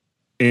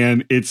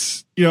 And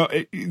it's,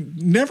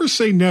 never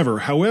say never.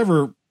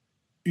 However,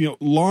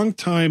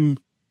 longtime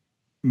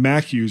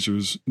Mac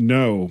users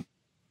know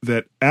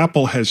that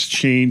Apple has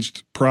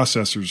changed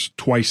processors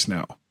twice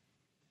now.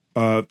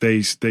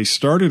 They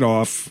started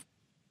off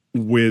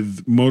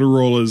with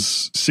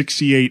Motorola's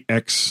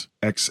 68XX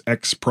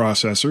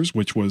processors,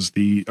 which was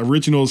the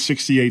original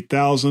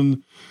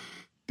 68000,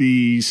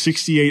 the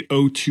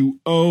 68020,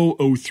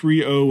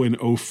 030, and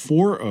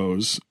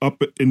 040s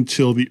up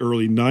until the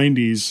early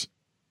 90s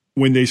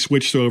when they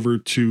switched over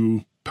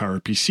to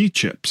PowerPC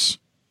chips.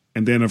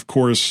 And then, of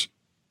course,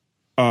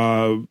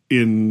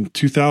 in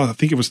 2000, I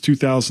think it was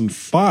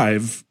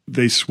 2005,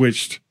 they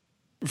switched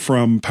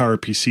from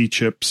PowerPC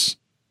chips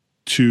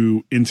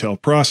to Intel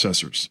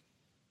processors.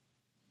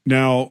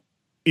 Now,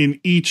 in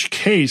each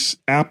case,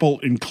 Apple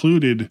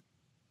included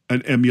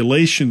an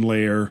emulation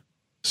layer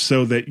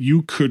so that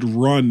you could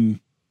run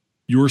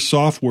your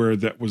software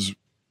that was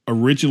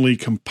originally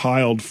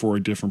compiled for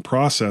a different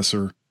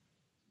processor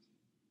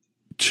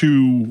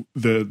to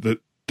the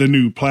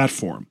new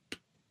platform.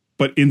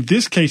 But in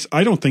this case,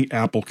 I don't think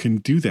Apple can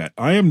do that.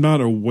 I am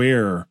not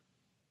aware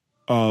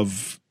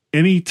of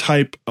any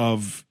type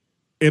of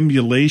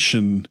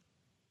emulation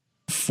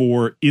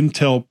for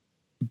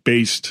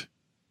Intel-based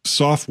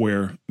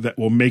software that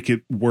will make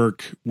it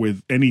work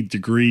with any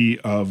degree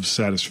of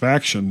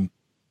satisfaction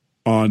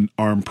on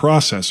ARM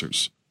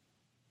processors.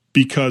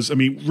 Because,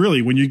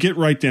 really, when you get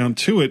right down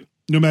to it,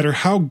 no matter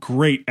how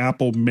great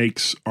Apple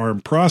makes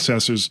ARM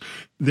processors,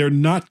 they're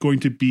not going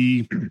to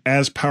be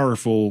as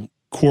powerful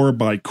core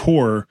by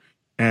core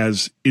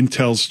as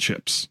Intel's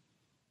chips.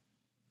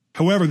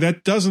 However,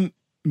 that doesn't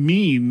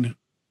mean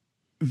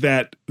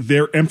that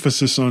their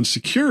emphasis on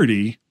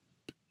security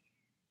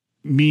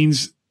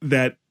means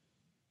that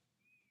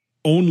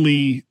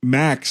only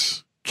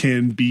Macs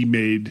can be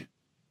made.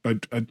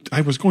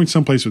 I was going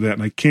someplace with that,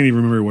 and I can't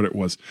even remember what it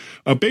was.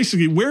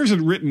 Basically, where is it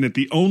written that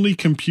the only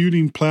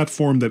computing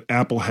platform that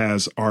Apple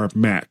has are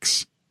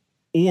Macs?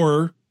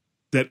 Or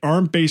that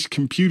ARM-based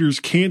computers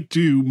can't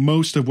do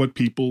most of what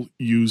people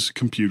use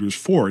computers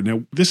for?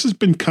 Now, this has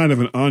been kind of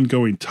an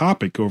ongoing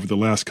topic over the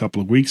last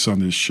couple of weeks on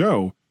this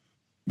show,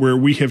 where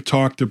we have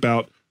talked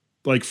about,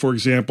 like, for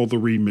example, the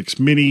Remix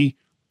Mini,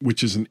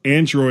 which is an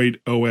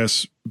Android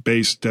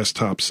OS-based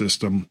desktop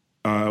system.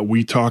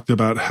 We talked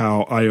about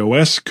how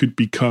iOS could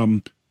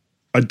become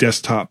a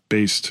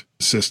desktop-based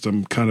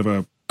system, kind of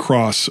a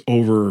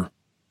crossover,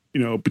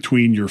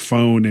 between your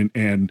phone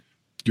and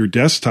your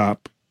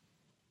desktop.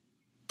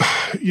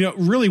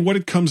 Really what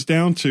it comes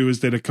down to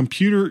is that a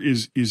computer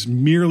is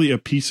merely a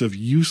piece of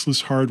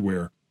useless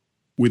hardware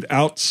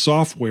without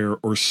software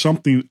or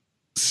something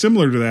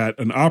similar to that,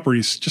 an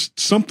operating, just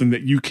something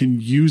that you can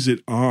use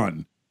it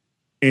on.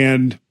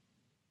 And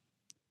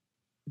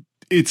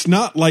it's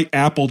not like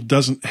Apple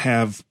doesn't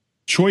have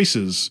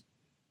choices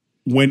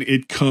when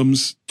it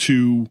comes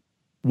to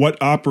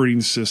what operating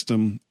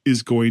system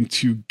is going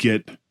to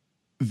get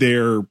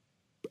their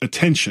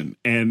attention.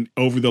 And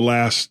over the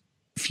last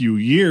few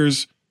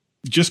years,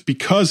 just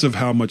because of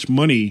how much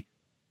money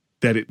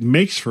that it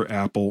makes for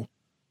Apple,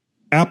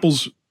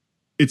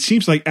 it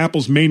seems like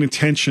Apple's main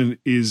attention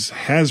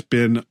has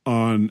been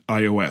on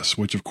iOS,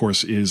 which of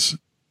course is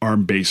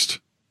ARM-based,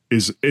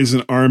 is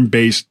an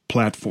ARM-based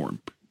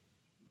platform.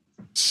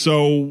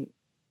 So,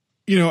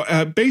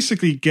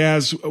 basically,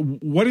 Gaz,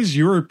 what is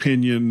your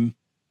opinion?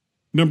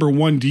 Number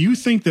one, do you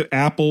think that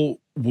Apple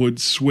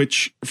would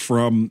switch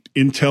from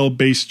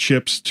Intel-based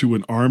chips to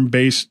an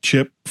ARM-based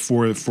chip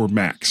for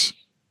Macs?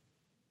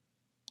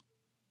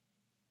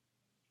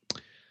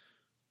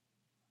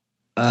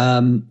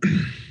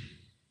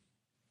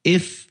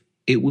 If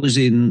it was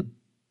in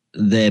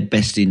their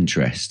best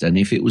interest, and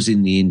if it was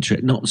in the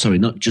interest,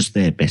 not just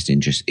their best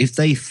interest, if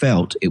they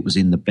felt it was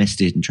in the best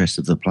interest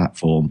of the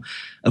platform,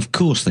 of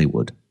course they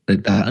would.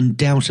 That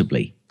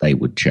undoubtedly they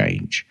would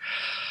change.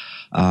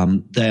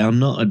 They are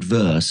not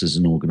adverse as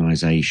an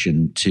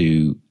organization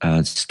to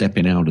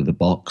stepping out of the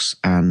box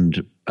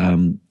and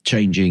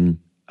changing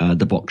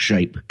the box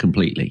shape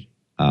completely.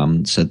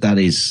 So that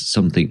is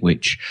something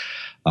which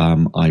I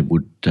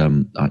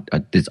don't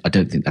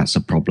think that's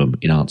a problem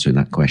in answering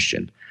that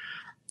question.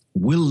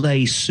 Will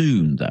they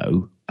soon,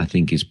 though? I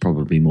think is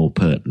probably more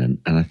pertinent.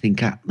 And I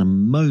think at the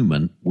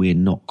moment, we're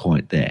not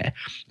quite there.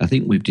 I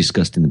think we've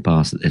discussed in the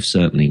past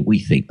that we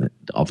think that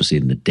obviously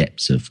in the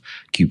depths of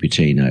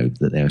Cupertino,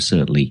 that there are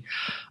certainly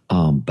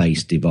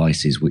ARM-based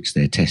devices which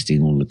they're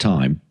testing all the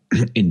time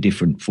in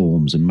different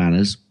forms and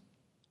manners.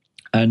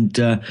 And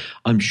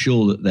I'm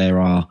sure that there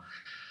are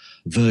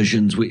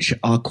versions which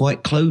are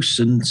quite close,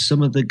 and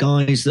some of the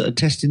guys that are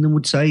testing them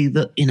would say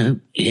that,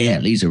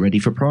 these are ready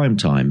for prime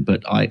time,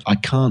 but I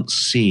can't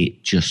see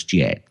it just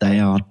yet.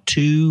 They are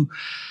too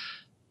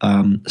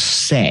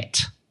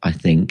set, I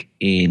think,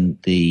 in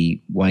the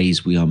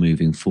ways we are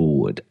moving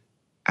forward.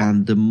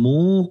 And the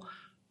more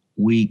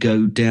we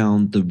go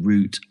down the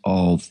route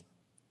of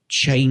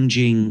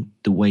changing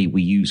the way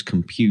we use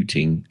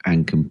computing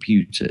and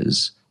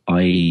computers,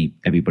 i.e.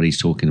 everybody's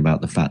talking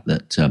about the fact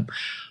that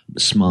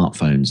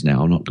smartphones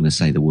now, I'm not going to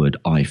say the word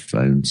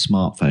iPhone,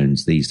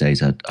 smartphones these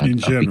days are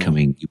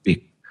becoming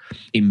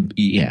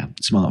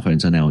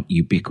smartphones are now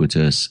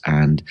ubiquitous,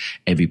 and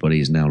everybody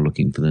is now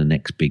looking for the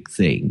next big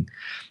thing.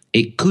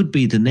 It could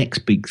be the next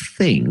big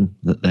thing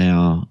that they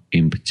are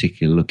in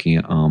particular looking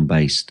at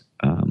ARM-based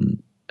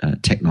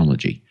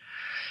technology.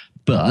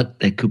 But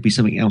there could be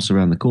something else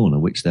around the corner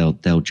which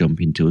they'll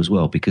jump into as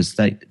well, because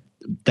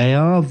they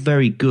are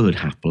very good,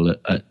 Apple,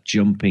 at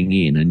jumping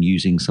in and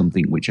using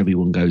something which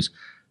everyone goes,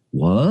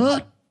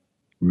 what?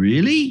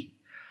 Really?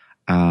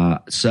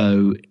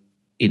 So,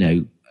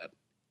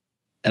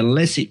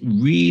 unless it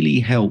really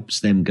helps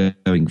them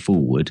going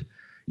forward,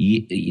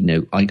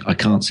 I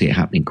can't see it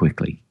happening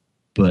quickly.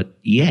 But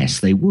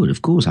yes, they would.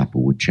 Of course,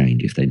 Apple would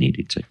change if they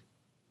needed to.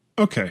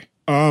 Okay.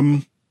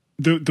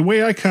 The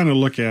way I kind of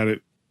look at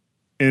it,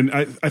 and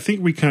I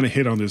think we kind of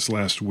hit on this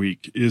last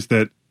week, is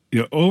that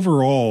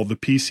overall the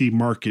PC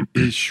market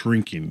is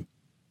shrinking,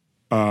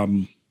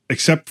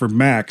 except for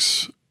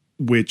Macs,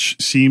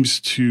 which seems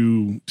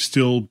to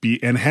still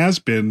be, and has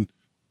been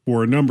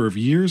for a number of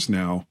years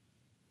now,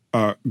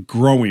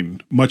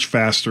 growing much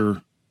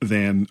faster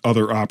than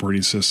other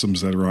operating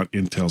systems that are on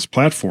Intel's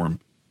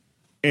platform.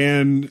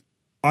 And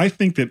I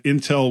think that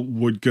Intel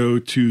would go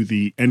to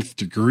the nth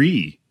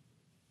degree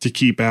to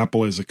keep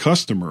Apple as a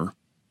customer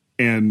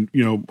and,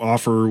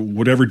 offer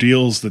whatever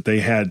deals that they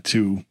had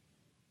to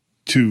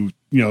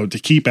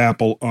keep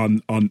Apple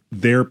on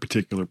their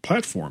particular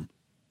platform.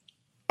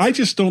 I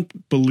just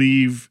don't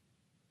believe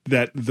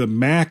that the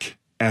Mac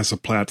as a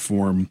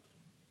platform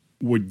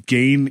would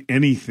gain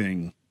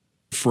anything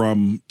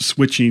from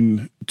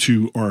switching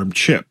to ARM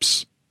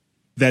chips.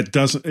 That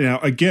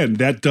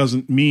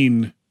doesn't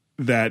mean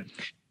that.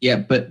 Yeah,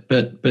 but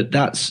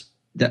that's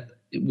that.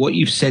 What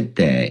you've said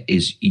there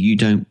is you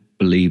don't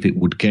believe it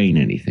would gain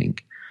anything,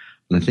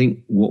 and I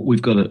think what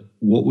we've got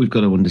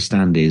to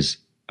understand is,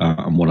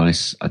 and what I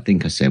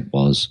think I said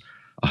was,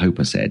 I hope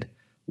I said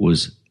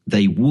was,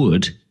 they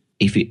would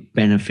if it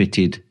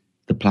benefited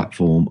the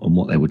platform and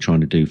what they were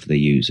trying to do for their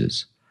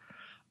users.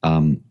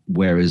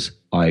 Whereas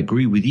I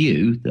agree with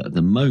you that at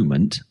the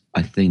moment,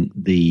 I think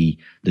the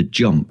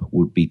jump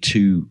would be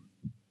too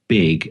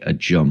big a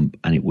jump,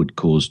 and it would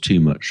cause too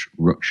much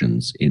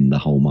ructions in the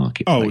whole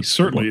market. Oh, it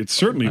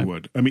certainly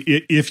would. I mean,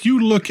 if you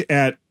look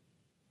at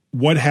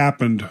what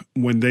happened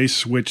when they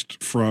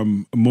switched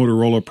from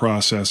Motorola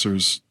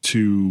processors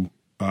to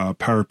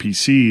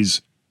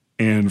PowerPCs,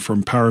 and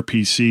from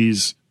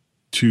PowerPCs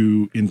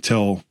to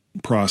Intel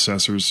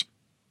processors,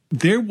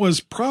 there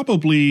was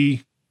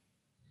probably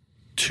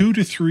 2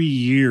 to 3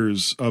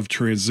 years of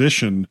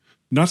transition,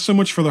 not so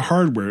much for the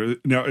hardware.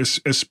 Now,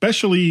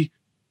 especially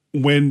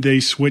when they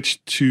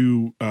switched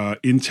to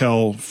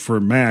Intel for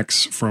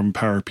Macs from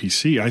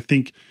PowerPC, I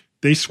think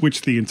they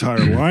switched the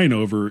entire line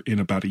over in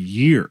about a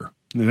year.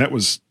 And that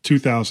was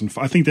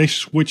 2005. I think they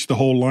switched the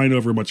whole line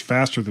over much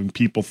faster than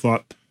people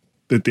thought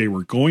that they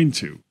were going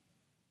to.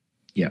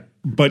 Yeah.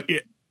 But,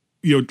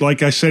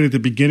 like I said at the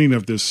beginning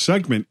of this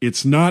segment,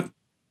 it's not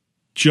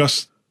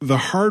just the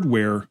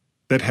hardware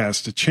that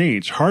has to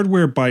change.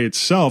 Hardware by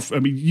itself, I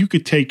mean, you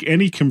could take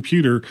any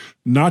computer,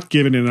 not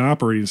give it an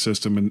operating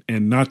system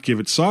and not give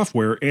it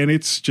software, and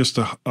it's just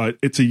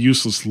it's a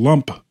useless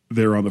lump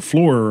there on the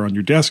floor or on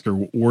your desk or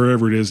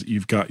wherever it is that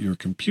you've got your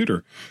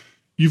computer.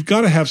 You've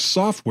got to have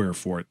software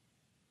for it.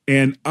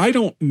 And I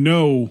don't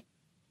know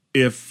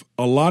if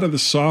a lot of the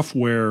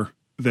software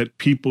that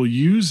people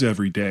use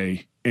every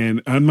day,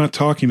 and I'm not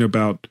talking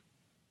about,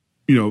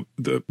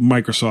 the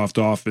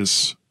Microsoft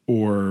Office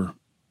or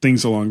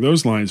things along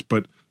those lines,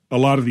 but a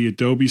lot of the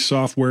Adobe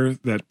software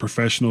that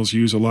professionals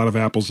use, a lot of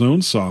Apple's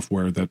own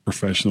software that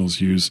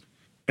professionals use,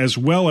 as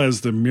well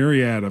as the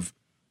myriad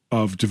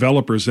of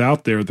developers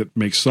out there that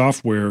make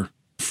software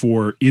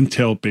for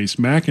Intel-based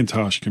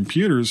Macintosh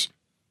computers,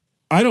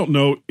 I don't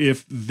know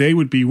if they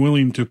would be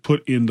willing to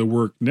put in the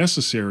work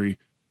necessary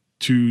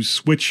to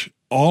switch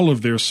all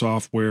of their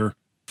software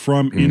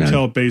from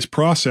Intel-based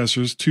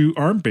processors to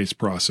ARM-based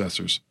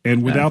processors.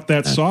 And without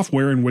that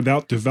software and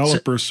without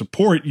developer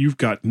support, you've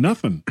got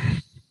nothing.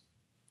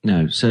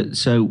 No.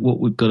 So what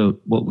we've got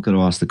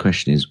to ask the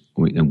question is,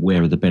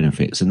 where are the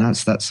benefits? And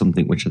that's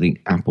something which I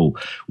think Apple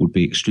would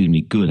be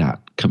extremely good at,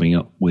 coming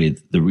up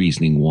with the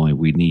reasoning why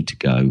we need to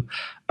go,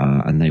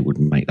 and they would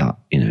make that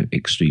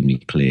extremely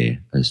clear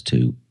as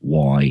to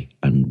why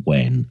and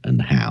when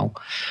and how.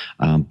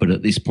 But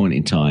at this point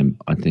in time,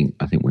 I think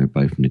we're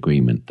both in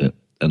agreement that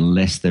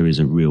unless there is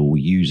a real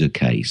user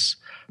case,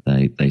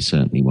 they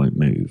certainly won't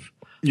move.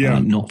 Yeah,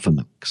 not for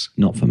Macs,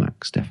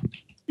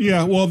 definitely.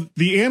 Yeah, well,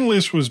 the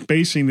analyst was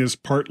basing this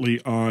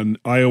partly on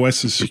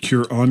iOS's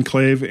secure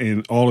enclave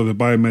and all of the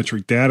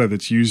biometric data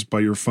that's used by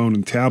your phone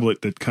and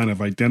tablet that kind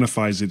of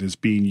identifies it as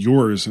being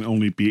yours and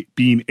only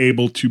being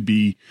able to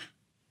be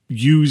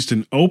used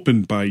and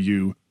opened by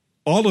you.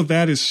 All of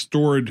that is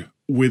stored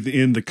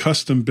within the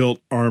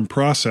custom-built ARM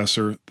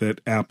processor that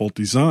Apple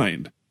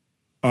designed.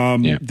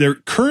 There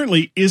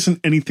currently isn't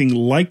anything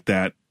like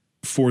that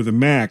for the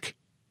Mac.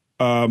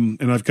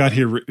 And I've got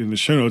here written in the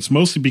show notes,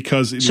 mostly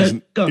because it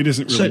isn't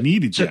really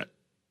needed yet.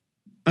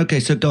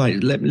 Okay, so Guy,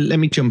 let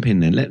me jump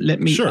in then.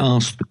 Let me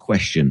ask the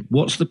question: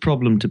 what's the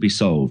problem to be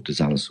solved, as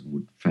Alison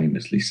would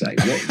famously say?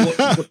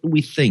 What do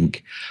we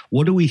think?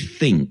 What do we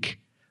think?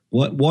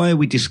 Why are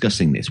we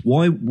discussing this?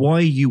 Why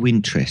are you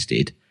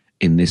interested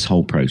in this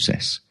whole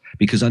process?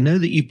 Because I know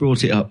that you've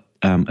brought it up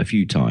a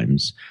few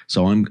times.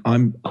 So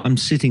I'm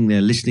sitting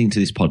there listening to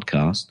this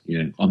podcast.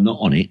 I'm not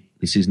on it.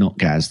 This is not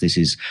Gaz. This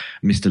is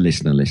Mr.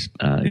 Listener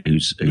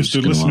who's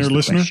Mr. Listener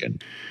question.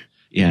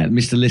 Yeah,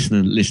 Mr.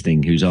 Listener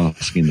listening, who's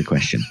asking the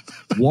question.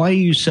 Why are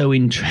you so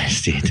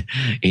interested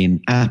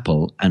in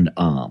Apple and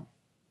ARM?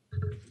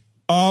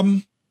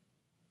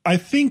 I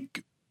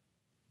think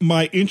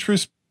my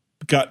interest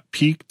got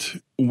piqued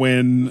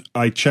when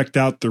I checked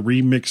out the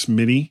Remix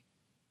Mini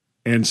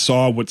and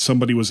saw what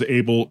somebody was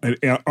able,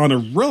 on a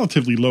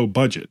relatively low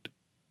budget,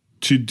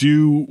 to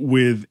do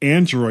with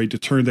Android to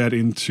turn that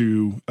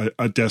into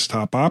a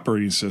desktop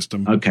operating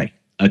system. Okay.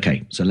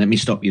 So let me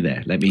stop you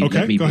there. Let me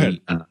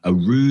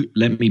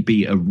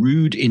be a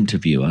rude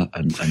interviewer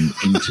and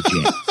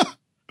interject.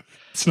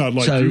 It's not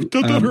like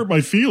don't hurt my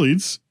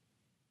feelings.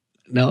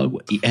 No,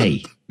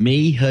 hey,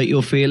 me hurt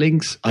your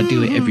feelings? I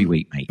do it every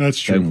week, mate. That's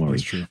true. Don't worry.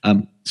 That's true.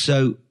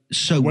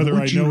 So whether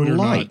would I you know it or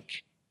like not.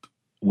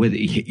 whether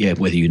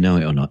you know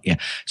it or not? Yeah.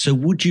 So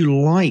would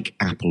you like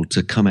Apple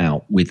to come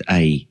out with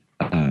a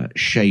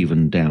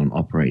shaven down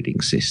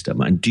operating system,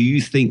 and do you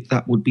think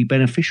that would be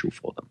beneficial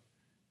for them?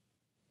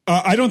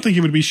 I don't think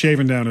it would be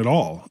shaven down at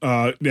all.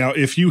 Now,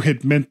 if you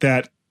had meant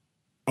that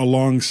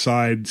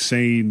alongside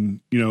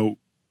saying,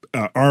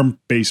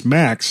 ARM-based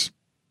Macs,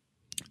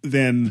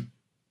 then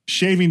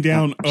shaving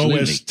down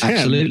OS 10.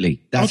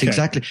 Absolutely. That's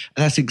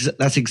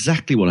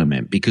exactly what I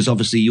meant, because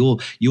obviously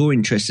your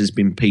interest has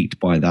been piqued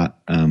by that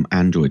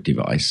Android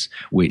device,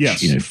 which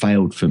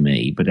failed for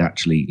me, but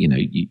actually,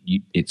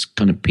 it's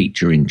kind of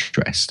piqued your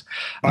interest.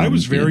 I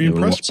was very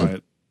impressed by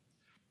it.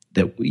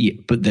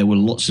 But there were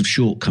lots of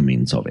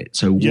shortcomings of it.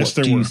 So what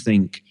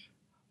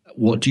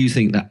do you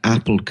think that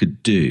Apple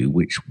could do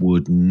which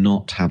would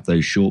not have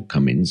those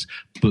shortcomings,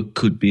 but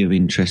could be of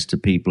interest to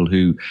people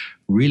who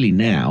really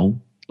now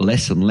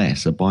less and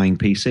less are buying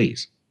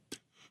PCs?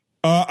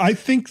 I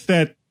think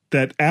that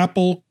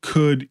Apple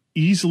could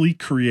easily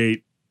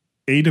create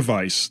a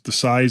device the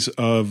size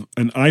of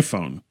an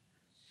iPhone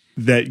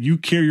that you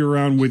carry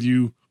around with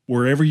you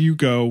wherever you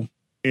go,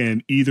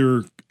 and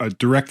either a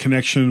direct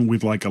connection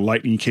with like a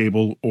lightning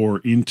cable or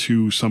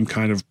into some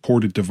kind of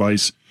ported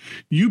device.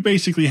 You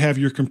basically have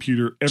your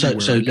computer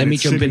everywhere. So let me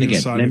jump in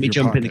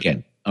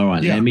again. All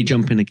right, let me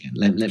jump in again.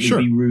 Let me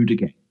be rude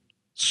again.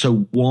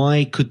 So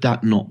why could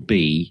that not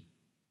be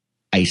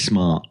a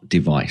smart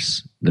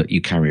device that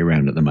you carry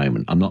around at the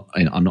moment? I'm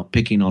not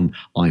picking on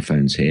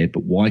iPhones here,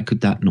 but why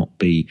could that not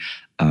be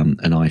an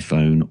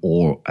iPhone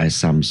or a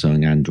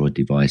Samsung Android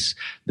device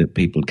that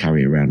people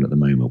carry around at the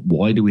moment?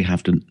 Why do we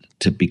have to?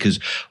 Because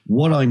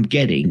what I'm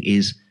getting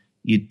is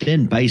you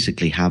then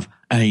basically have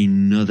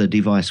another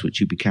device which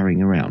you'd be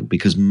carrying around,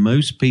 because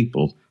most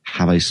people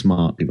have a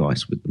smart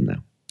device with them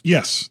now.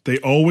 Yes, they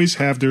always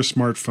have their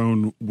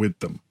smartphone with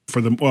them for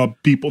the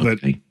people that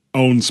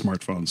own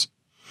smartphones.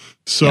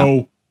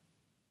 So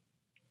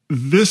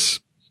this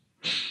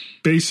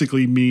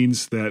basically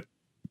means that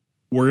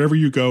wherever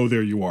you go,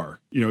 there you are.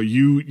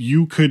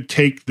 You could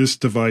take this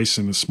device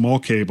in a small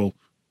cable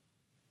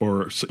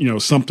or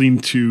something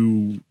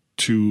to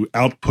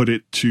output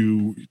it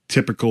to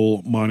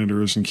typical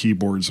monitors and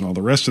keyboards and all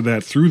the rest of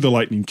that through the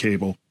lightning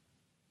cable,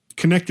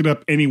 connect it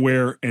up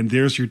anywhere, and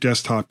there's your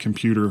desktop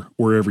computer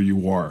wherever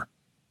you are.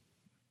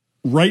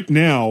 Right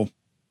now,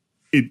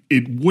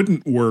 it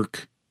wouldn't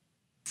work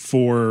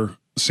for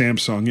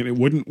Samsung, and it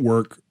wouldn't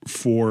work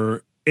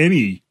for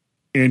any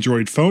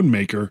Android phone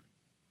maker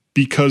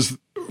because,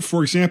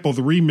 for example,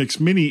 the Remix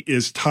Mini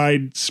is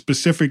tied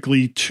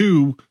specifically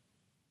to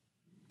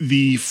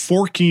the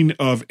forking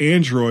of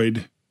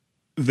Android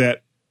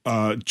that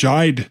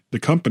Jide, the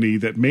company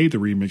that made the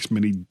Remix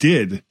Mini,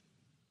 did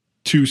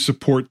to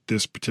support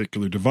this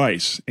particular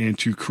device and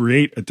to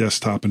create a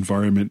desktop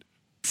environment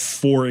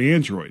for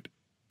Android.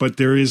 But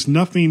there is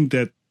nothing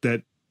that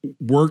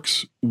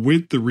works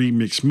with the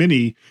Remix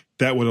Mini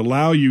that would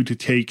allow you to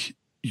take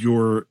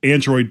your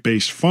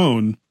Android-based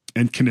phone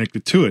and connect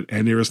it to it.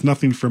 And there is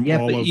nothing from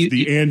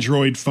the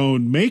Android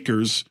phone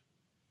makers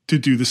to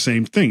do the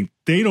same thing.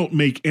 They don't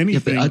make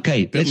anything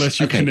that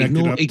lets you connect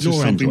it up to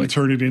something Android. To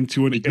turn it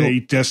into a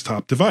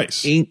desktop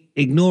device.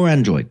 Ignore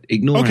Android.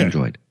 Ignore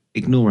Android.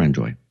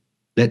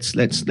 Let's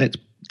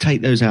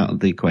take those out of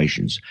the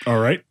equations. All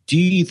right. Do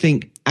you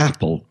think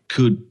Apple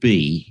could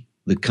be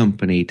the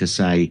company to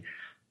say,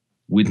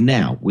 with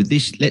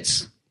this,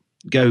 let's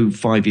go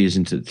 5 years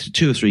into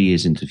 2 or 3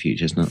 years into the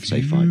future. Let's not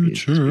say 5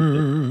 years.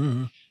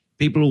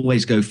 People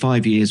always go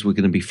 5 years. We're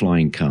going to be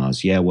flying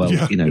cars. Yeah. Well,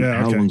 how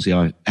long's the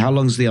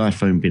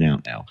iPhone been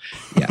out now?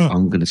 Yeah.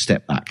 I'm going to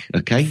step back.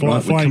 Okay.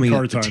 We're coming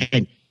up to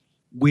 10.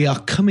 We are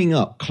coming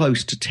up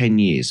close to 10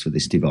 years for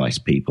this device,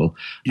 people.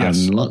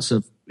 Yes.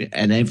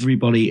 And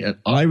everybody,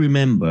 I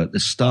remember at the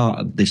start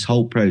of this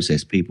whole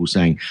process, people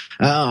saying,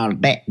 "Oh,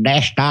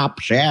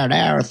 desktops,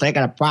 they're a thing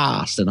of the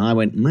past." And I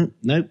went,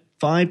 "Nope,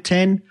 5,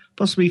 10,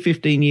 possibly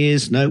 15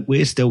 years. No,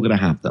 we're still going to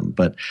have them."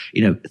 But,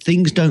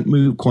 things don't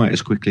move quite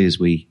as quickly as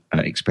we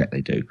expect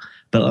they do.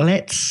 But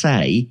let's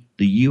say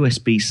the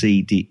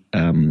USB-C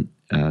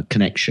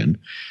connection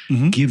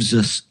gives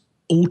us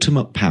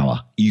ultimate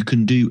power. You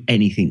can do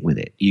anything with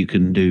it. You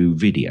can do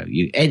video,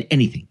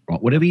 anything,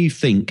 right? Whatever you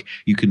think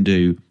you can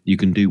do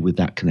with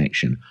that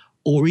connection,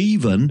 or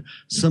even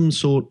some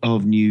sort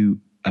of new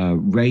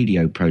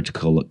radio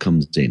protocol that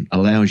comes in,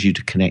 allows you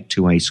to connect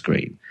to a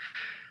screen.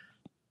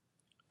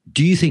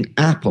 Do you think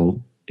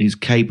Apple is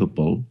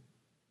capable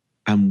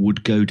and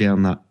would go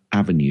down that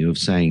avenue of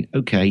saying,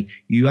 okay,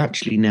 you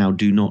actually now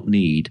do not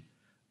need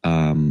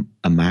a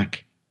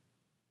Mac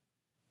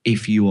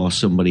if you are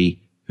somebody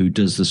who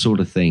does the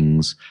sort of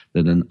things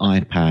that an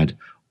iPad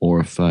or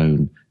a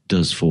phone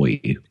does for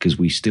you? Because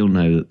we still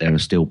know that there are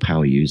still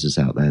power users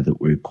out there that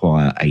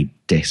require a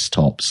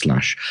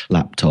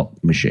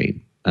desktop/laptop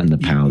machine and the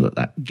power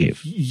that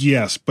gives.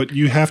 Yes, but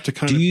you have to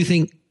kind of. Do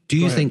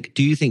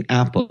you think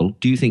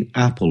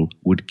Apple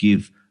would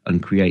give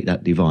and create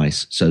that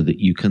device so that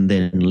you can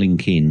then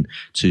link in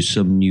to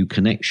some new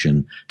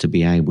connection to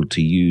be able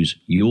to use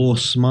your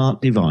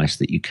smart device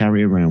that you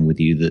carry around with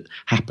you that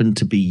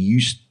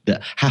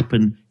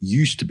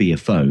used to be a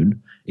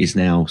phone, is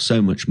now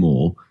so much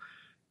more?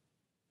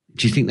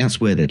 Do you think that's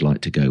where they'd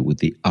like to go with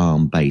the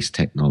ARM-based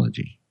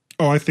technology?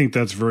 Oh, I think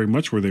that's very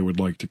much where they would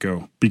like to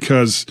go,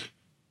 because,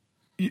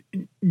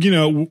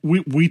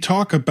 we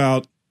talk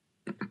about,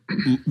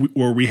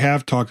 or we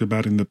have talked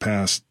about in the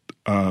past,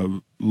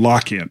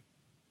 lock-in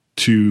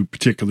to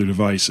particular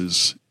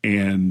devices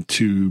and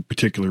to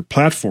particular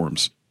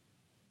platforms.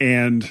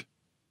 And,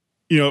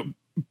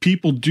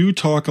 people do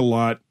talk a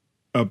lot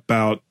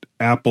about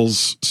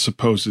Apple's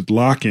supposed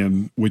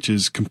lock-in, which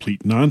is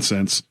complete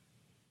nonsense.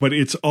 But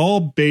it's all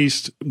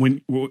based,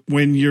 when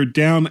you're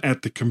down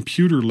at the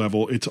computer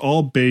level, it's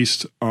all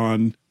based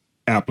on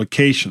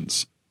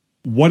applications.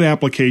 What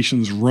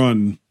applications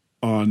run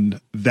on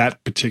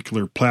that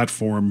particular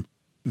platform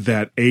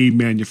that a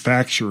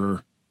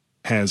manufacturer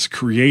has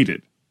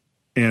created?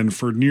 And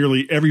for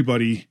nearly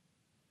everybody,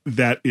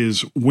 that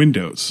is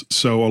Windows.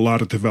 So a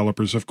lot of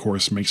developers, of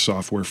course, make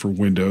software for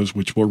Windows,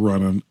 which will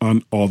run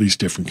on all these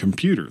different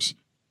computers.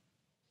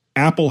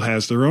 Apple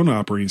has their own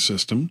operating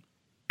system.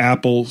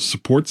 Apple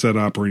supports that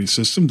operating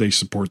system. They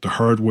support the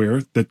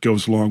hardware that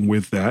goes along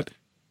with that.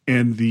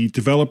 And the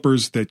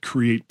developers that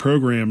create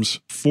programs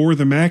for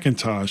the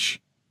Macintosh,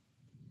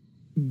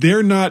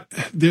 they're not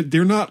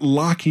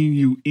locking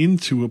you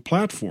into a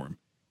platform.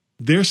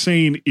 They're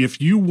saying, if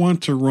you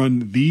want to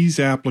run these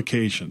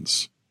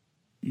applications,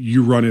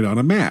 you run it on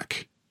a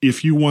Mac.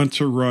 If you want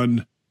to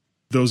run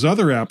those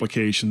other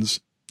applications,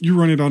 you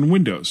run it on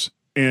Windows.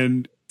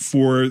 And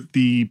for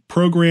the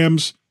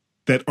programs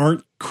that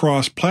aren't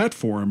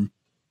cross-platform,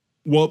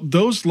 well,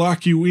 those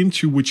lock you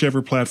into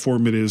whichever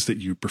platform it is that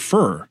you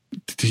prefer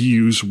to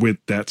use with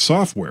that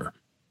software.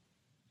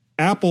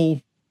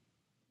 Apple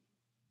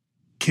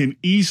can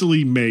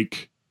easily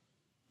make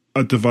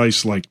a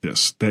device like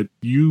this that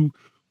you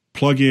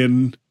plug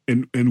in,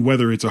 and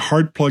whether it's a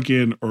hard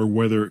plug-in or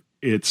whether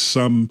it's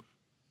some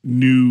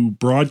new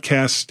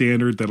broadcast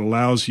standard that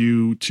allows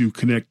you to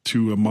connect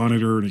to a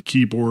monitor and a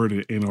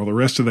keyboard and all the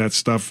rest of that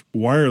stuff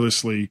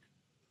wirelessly,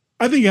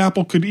 I think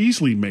Apple could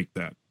easily make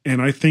that.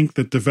 And I think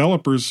that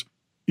developers,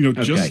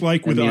 just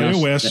like with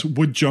iOS,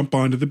 would jump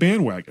onto the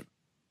bandwagon.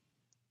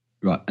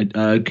 Right.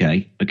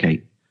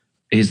 Okay.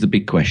 Here's the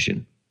big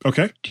question.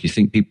 Okay. Do you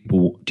think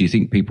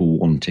people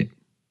want it?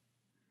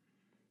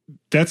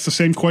 That's the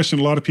same question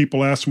a lot of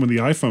people asked when the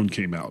iPhone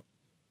came out.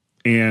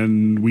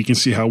 And we can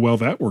see how well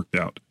that worked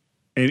out.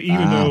 And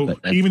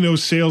even though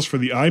sales for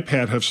the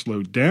iPad have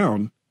slowed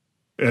down,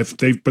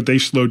 but they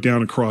slowed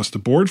down across the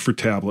board for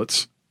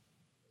tablets,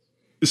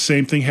 The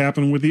same thing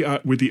happened with the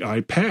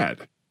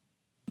iPad.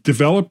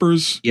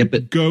 Developers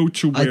go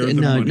to where the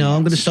money is.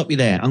 I'm going to stop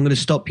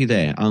you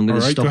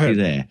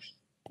there.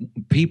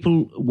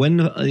 People, when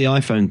the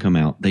iPhone come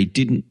out, they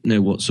didn't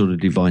know what sort of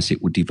device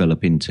it would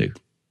develop into.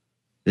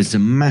 There's a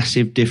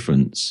massive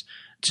difference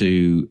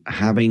to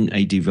having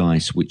a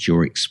device which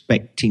you're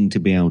expecting to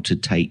be able to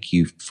take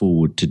you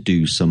forward to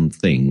do some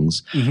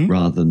things,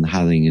 rather than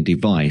having a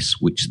device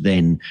which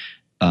then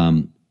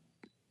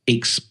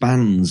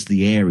expands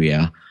the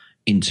area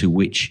into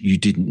which you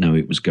didn't know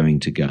it was going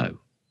to go.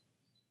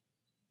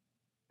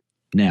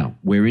 Now,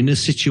 we're in a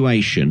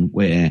situation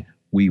where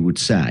we would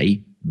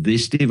say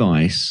this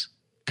device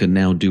can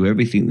now do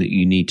everything that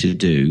you need to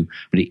do,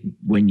 but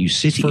when you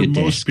sit at your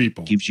desk,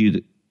 it gives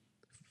you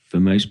for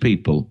most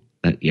people,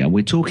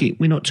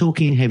 we're not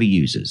talking heavy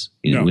users.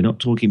 We're not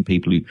talking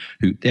people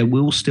who there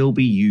will still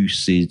be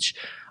usage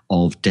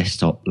of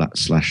desktop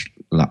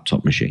 /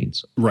 laptop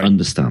machines. Right.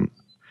 Understand.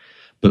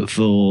 But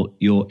for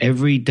your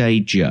everyday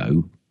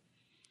Joe,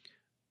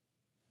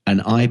 an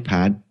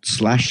iPad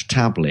 /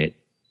 tablet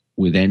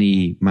with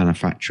any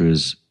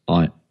manufacturer's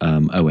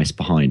OS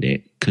behind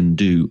it can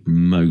do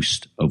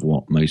most of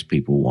what most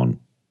people want.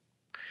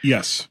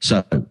 Yes.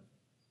 So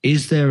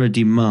is there a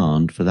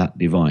demand for that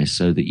device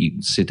so that you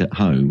can sit at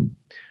home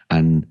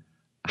and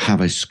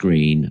have a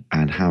screen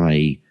and have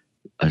a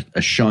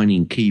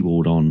shining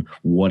keyboard on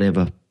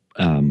whatever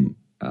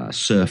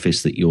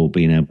surface that you're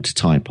being able to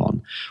type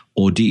on?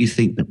 Or do you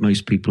think that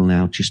most people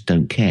now just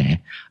don't care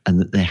and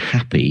that they're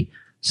happy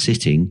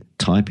sitting,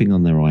 typing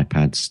on their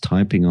iPads,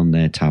 typing on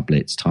their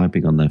tablets,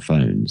 typing on their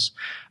phones,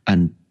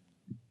 and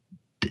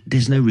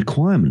there's no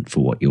requirement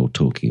for what you're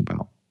talking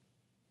about?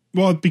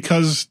 Well,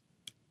 because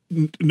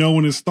no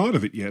one has thought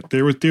of it yet.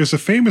 There's a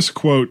famous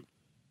quote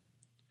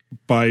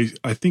by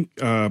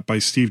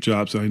Steve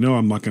Jobs. I know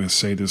I'm not going to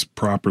say this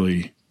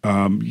properly.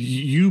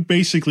 You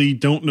basically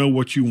don't know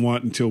what you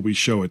want until we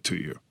show it to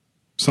you.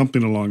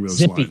 Something along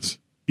those lines.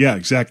 Yeah,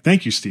 exact.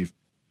 Thank you, Steve.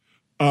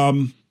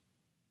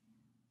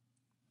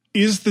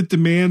 Is the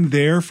demand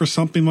there for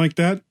something like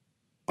that?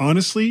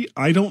 Honestly,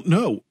 I don't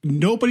know.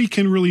 Nobody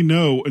can really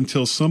know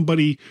until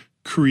somebody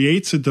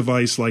creates a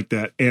device like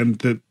that. And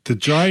the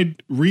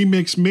Giant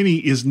Remix Mini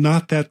is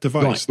not that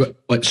device. Right,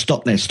 but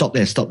stop there.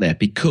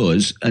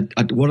 Because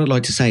what I'd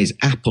like to say is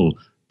Apple,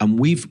 and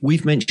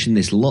we've mentioned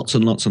this lots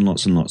and lots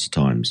of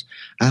times.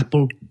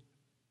 Apple,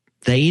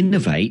 they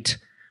innovate,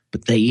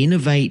 but they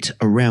innovate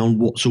around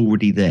what's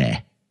already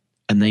there,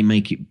 and they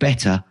make it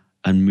better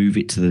and move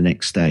it to the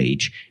next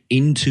stage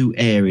into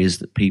areas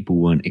that people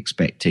weren't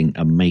expecting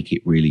and make it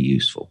really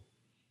useful.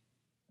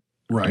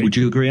 Right. Would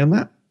you agree on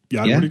that?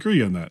 Yeah, I would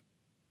agree on that.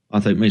 I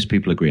think most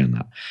people agree on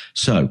that.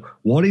 So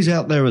what is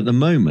out there at the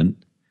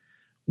moment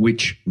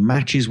which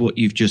matches what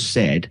you've just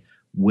said,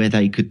 where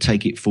they could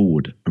take it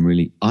forward? And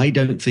really, I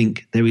don't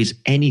think there is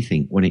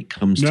anything when it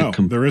comes to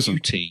computing. There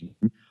isn't.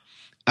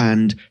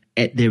 And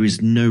there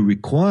is no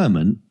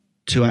requirement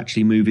to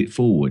actually move it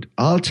forward.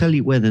 I'll tell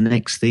you where the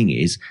next thing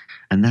is,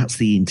 and that's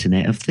the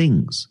Internet of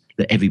Things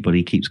that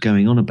everybody keeps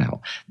going on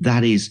about.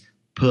 That is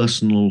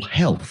personal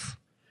health,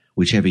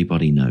 which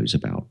everybody knows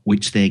about,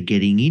 which they're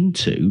getting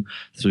into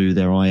through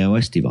their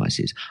iOS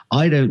devices.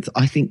 I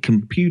think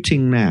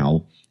computing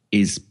now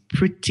is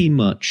pretty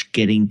much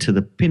getting to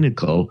the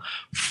pinnacle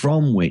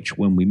from which,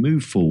 when we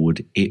move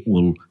forward, it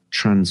will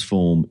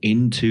transform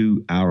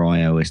into our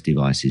iOS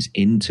devices,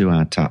 into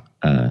our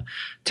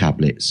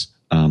tablets.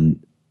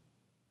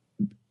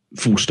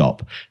 Full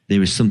stop.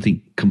 There is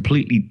something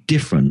completely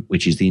different,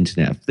 which is the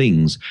Internet of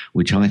Things,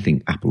 which I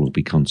think Apple will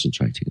be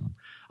concentrating on.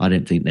 I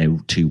don't think they're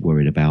too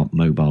worried about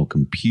mobile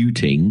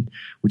computing,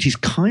 which is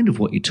kind of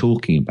what you're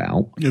talking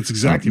about. It's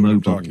exactly what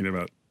I'm talking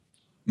about.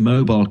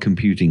 Mobile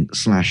computing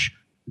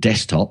 /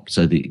 desktop,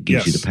 so that it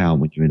gives you the power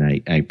when you're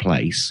in a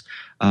place,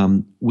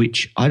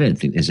 which I don't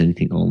think there's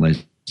anything along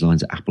those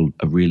lines that Apple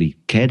are really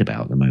cared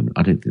about at the moment.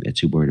 I don't think they're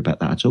too worried about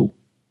that at all.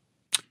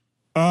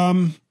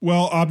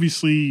 Well,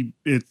 obviously,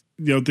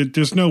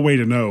 there's no way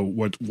to know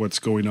what's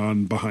going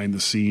on behind the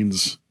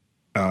scenes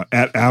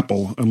at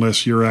Apple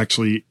unless you're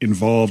actually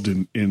involved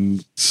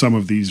in some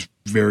of these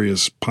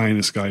various pie in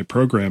the sky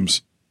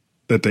programs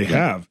that they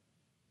have.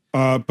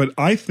 But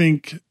I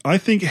think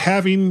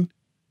having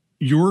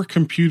your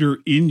computer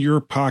in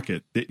your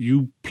pocket that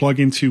you plug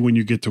into when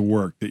you get to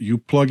work, that you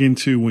plug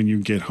into when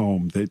you get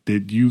home,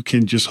 that you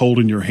can just hold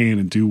in your hand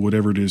and do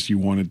whatever it is you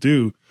want to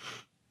do,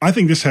 I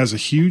think this has a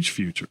huge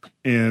future.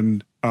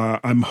 And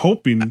I'm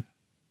hoping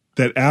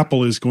that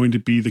Apple is going to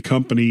be the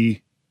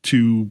company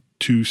to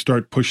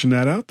start pushing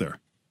that out there.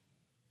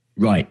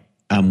 Right.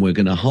 And we're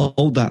going to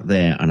hold that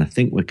there. And I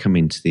think we're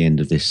coming to the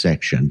end of this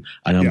section.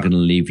 And I'm going to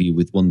leave you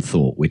with one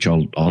thought, which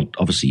I'll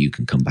obviously you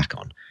can come back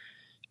on.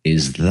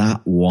 Is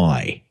that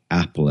why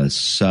Apple is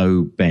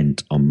so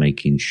bent on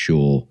making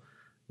sure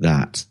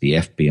that the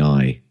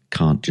FBI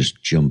can't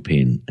just jump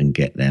in and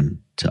get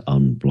them to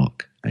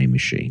unblock a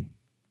machine?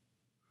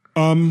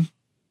 Do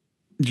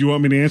you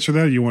want me to answer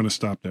that, or you want to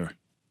stop there?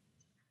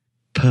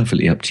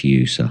 Perfectly up to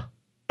you, sir.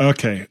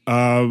 Okay.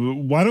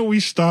 Why don't we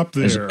stop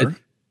there?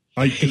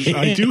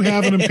 I do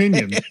have an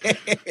opinion,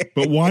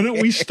 but why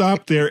don't we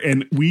stop there?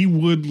 And we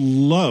would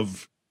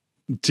love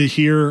to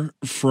hear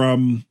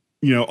from,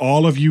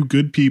 all of you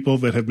good people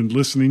that have been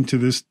listening to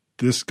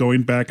this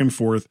going back and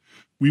forth.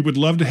 We would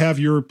love to have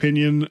your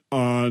opinion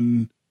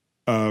on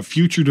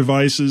future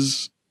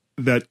devices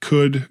that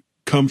could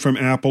come from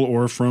Apple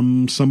or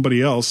from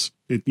somebody else.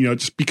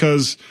 Just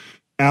because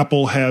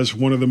Apple has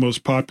one of the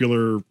most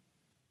popular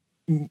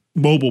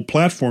mobile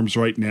platforms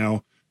right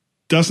now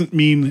doesn't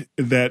mean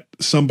that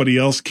somebody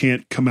else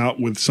can't come out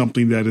with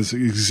something that is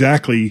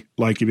exactly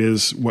like it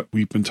is what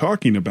we've been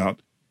talking about.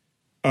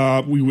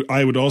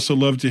 I would also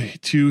love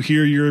to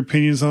hear your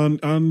opinions on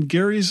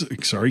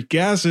Gaz's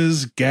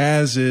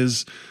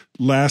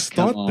last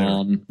thought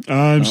there.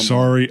 I'm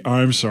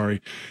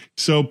sorry.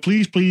 So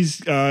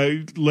please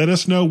let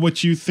us know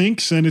what you think.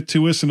 Send it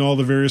to us in all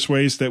the various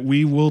ways that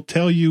we will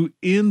tell you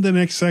in the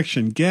next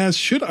section. Gaz,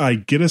 should I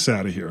get us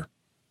out of here?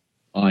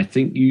 I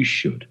think you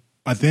should.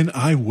 Then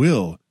I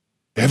will.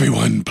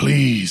 Everyone,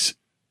 please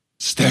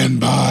stand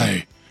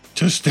by.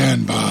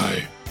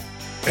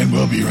 And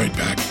we'll be right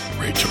back.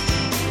 Rachel.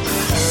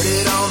 Heard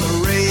it on the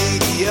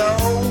radio.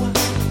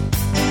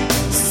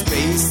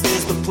 Space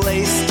is the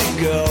place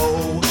to go.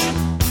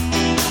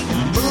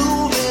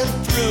 Moving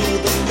through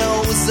the no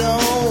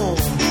zone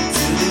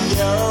to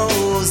the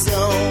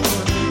ozone.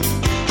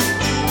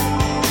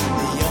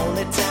 The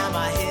only time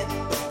I hit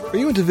Are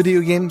you into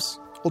video games?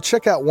 Well,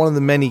 check out one of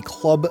the many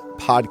club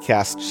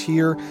podcasts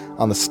here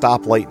on the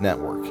Stoplight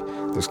Network.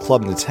 There's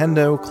Club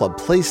Nintendo, Club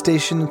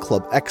PlayStation,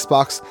 Club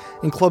Xbox,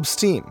 and Club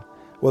Steam.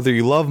 Whether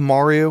you love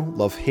Mario,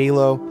 love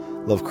Halo,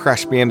 love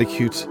Crash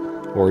Bandicoot,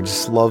 or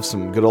just love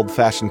some good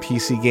old-fashioned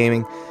PC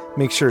gaming,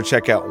 make sure to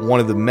check out one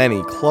of the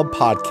many club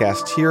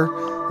podcasts here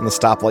on the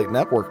Stoplight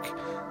Network.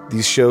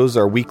 These shows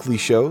are weekly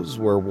shows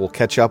where we'll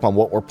catch up on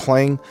what we're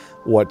playing,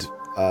 what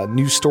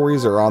news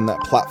stories are on that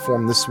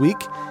platform this week,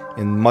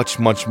 and much,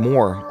 much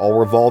more, all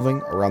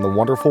revolving around the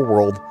wonderful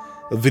world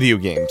of video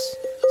games.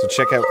 So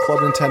check out Club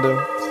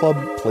Nintendo, Club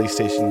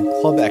PlayStation,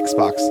 Club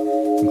Xbox,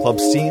 and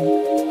Club Steam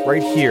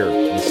right here on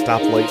the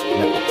Stoplight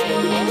Network.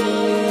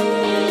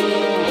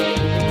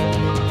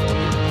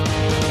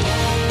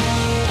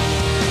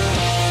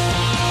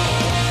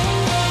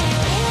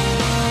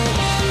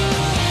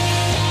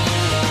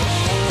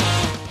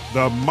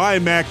 The My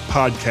Mac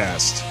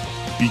Podcast.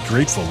 Be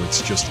grateful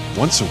it's just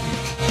once a week.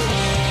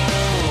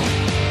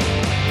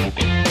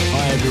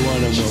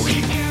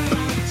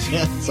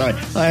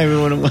 Hi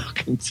everyone and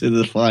welcome to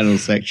the final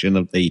section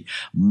of the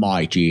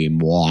Mighty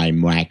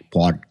MyMac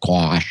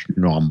Podcast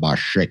number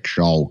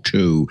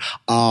 602,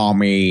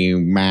 Army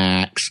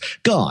Macs.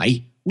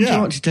 Guy, would you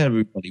like to tell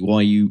everybody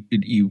why you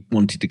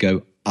wanted to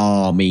go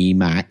Army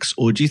Macs,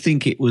 or do you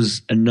think it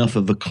was enough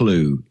of a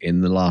clue in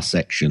the last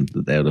section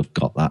that they would have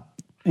got that?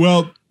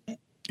 Well,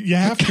 you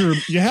have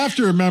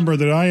to remember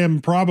that I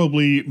am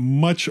probably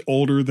much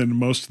older than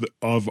most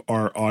of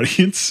our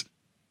audience,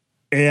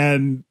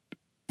 and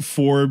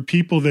for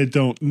people that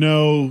don't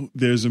know,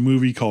 there's a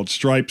movie called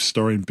Stripes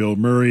starring Bill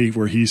Murray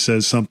where he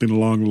says something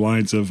along the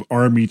lines of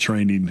army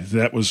training.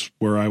 That was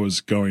where I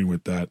was going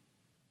with that.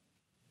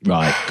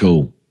 Right,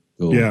 cool.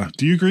 Yeah,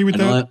 do you agree with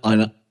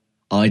that?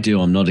 I do.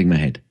 I'm nodding my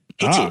head.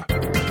 Gaz's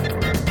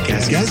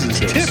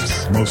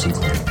tips. Mostly.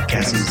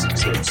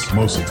 Gaz's tips.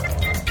 Mostly.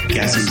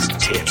 Gaz's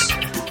tips.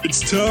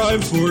 It's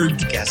time for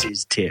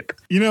Gaz's tip.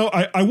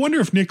 I wonder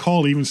if Nick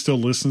Hall even still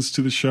listens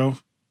to the show.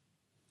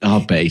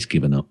 I'll bet he's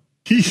given up.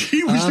 He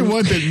was the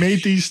one that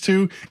made these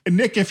two. And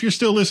Nick, if you're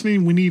still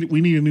listening, we need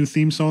a new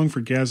theme song for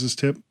Gaz's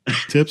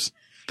tips.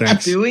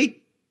 Thanks. Do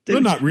we?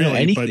 Well, not really. No,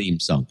 any theme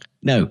song.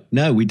 No,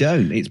 we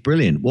don't. It's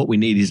brilliant. What we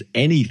need is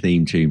any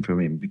theme tune from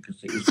him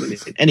because it was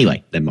brilliant.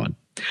 Anyway, never mind.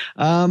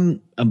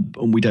 And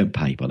we don't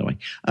pay, by the way.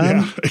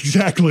 Yeah,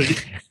 exactly.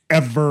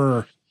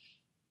 Ever.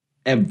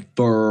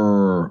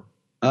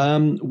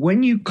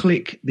 When you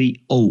click the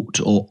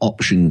Alt or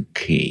Option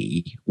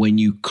key, when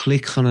you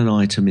click on an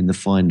item in the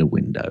Finder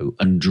window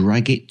and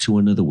drag it to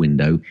another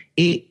window,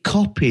 it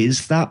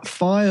copies that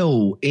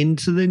file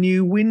into the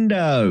new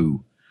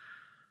window.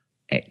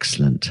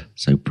 Excellent.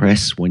 So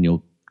press when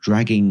you're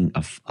dragging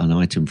an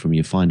item from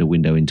your Finder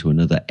window into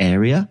another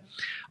area,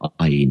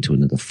 i.e. into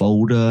another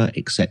folder,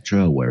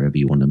 etc., wherever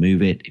you want to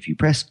move it. If you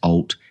press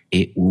Alt,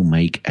 it will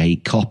make a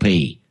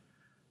copy.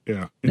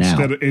 Yeah.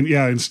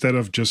 Instead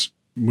of just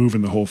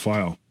moving the whole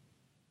file.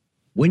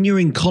 When you're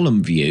in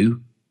column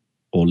view,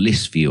 or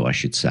list view, I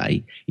should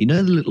say, the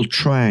little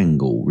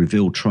triangle,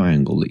 reveal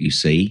triangle that you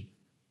see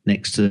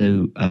next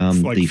to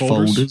the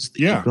folders that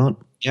you've got?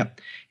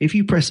 Yep. If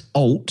you press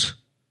Alt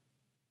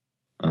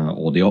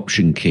or the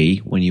Option key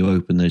when you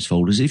open those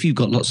folders, if you've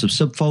got lots of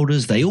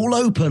subfolders, they all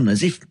open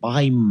as if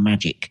by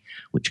magic,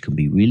 which can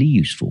be really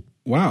useful.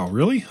 Wow,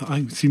 really?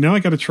 Now I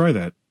got to try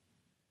that.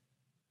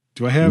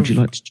 Do I have? Would you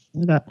like to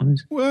try that one?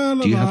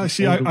 Well,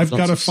 I've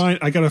got to find.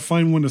 I got to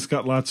find one that's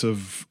got lots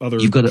of other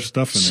You've got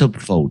stuff in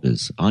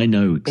subfolders. I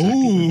know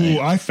exactly.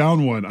 I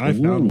found one.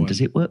 Found one. Does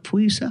it work for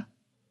you, sir?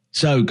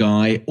 So,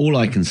 Guy, all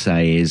I can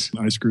say is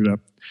I screwed up.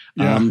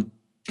 Yeah.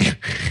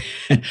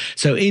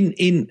 So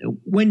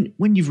when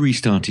you've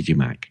restarted your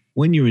Mac,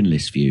 when you're in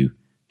list view,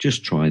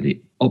 just try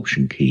the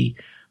Option key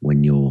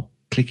when you're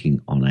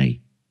clicking on a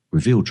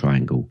reveal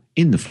triangle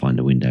in the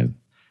Finder window,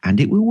 and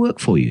it will work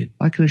for you,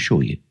 I can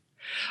assure you.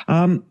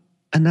 And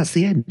that's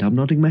the end. I'm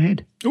nodding my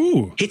head.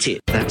 Ooh. Hit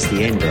it. That's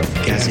the end of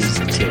Gaz's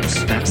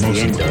tips. That's the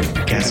end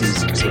of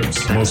Gaz's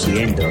tips. That's the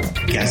end of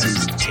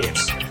Gaz's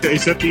tips.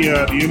 Is that the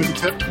end of the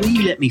tip? Will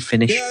you let me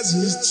finish?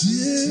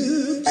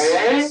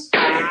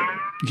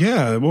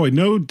 Yeah, boy,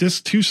 no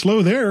disc too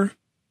slow there.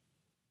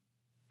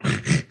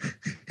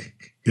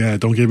 Yeah,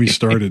 don't get me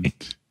started.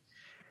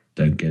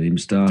 Don't get him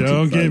started.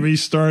 Don't get me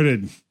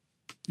started.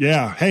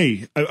 Yeah,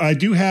 hey, I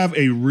do have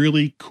a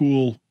really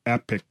cool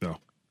app pick, though.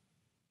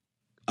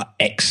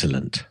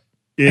 Excellent.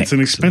 It's an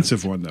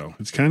expensive one, though.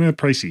 It's kind of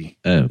pricey.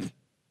 Oh.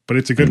 But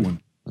it's a good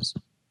one.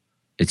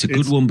 It's a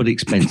good one, but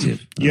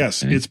expensive.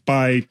 Yes, Okay. it's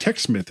by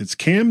TechSmith. It's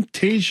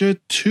Camtasia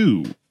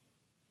 2.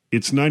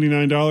 It's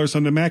 $99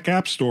 on the Mac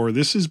App Store.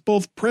 This is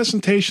both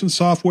presentation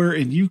software,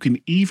 and you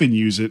can even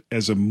use it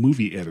as a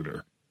movie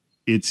editor.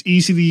 It's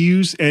easy to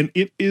use, and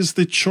it is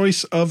the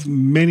choice of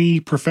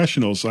many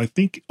professionals, I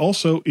think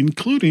also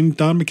including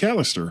Don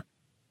McAllister.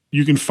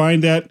 You can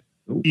find that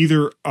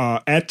either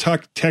at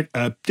TechSmith,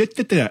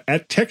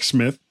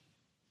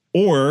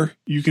 or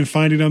you can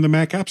find it on the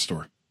Mac App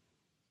Store.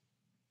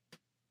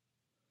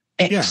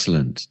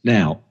 Excellent. Yeah.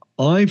 Now,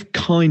 I've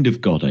kind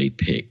of got a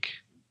pick.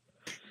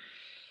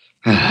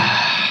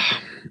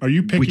 Are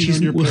you picking which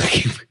on your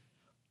working. pick?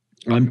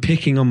 I'm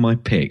picking on my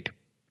pick,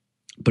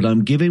 but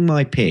I'm giving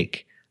my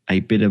pick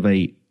a bit of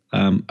a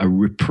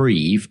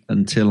reprieve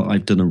until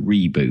I've done a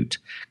reboot,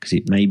 because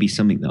it may be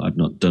something that I've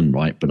not done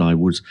right, but I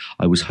was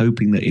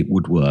hoping that it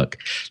would work.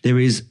 There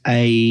is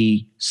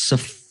a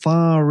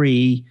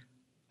Safari,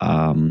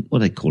 what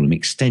they call them,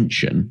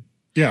 extension,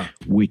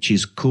 which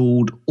is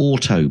called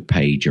Auto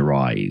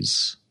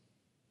Pagerize.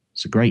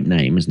 It's a great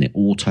name, isn't it?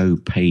 Auto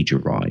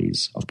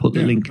Pagerize. I've put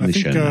the link in the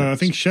show notes. I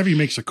think Chevy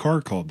makes a car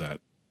called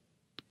that.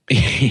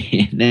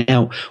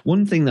 Now,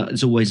 one thing that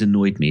has always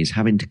annoyed me is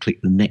having to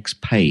click the next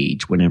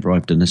page whenever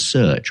I've done a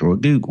search or a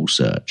Google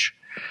search.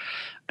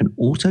 And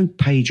Auto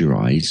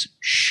Pagerize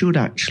should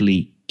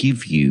actually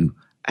give you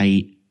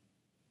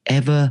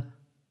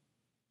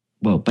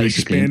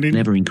basically an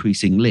ever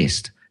increasing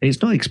list.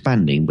 It's not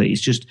expanding, but it's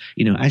just,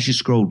 as you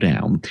scroll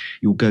down,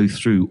 you'll go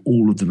through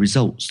all of the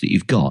results that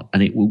you've got,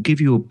 and it will give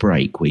you a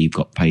break where you've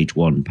got page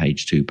 1,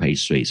 page 2,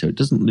 page 3. So it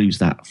doesn't lose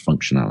that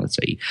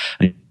functionality.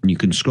 And you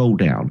can scroll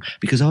down,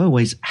 because I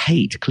always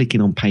hate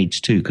clicking on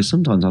page 2, because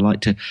sometimes I like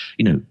to,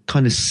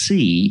 kind of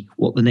see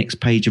what the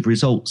next page of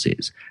results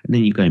is. And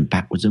then you're going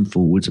backwards and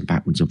forwards and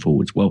backwards and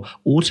forwards. Well,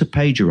 Auto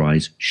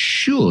Pagerize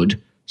should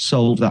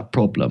solve that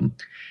problem,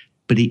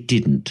 but it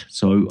didn't.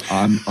 So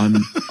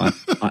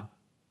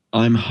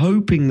I'm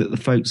hoping that the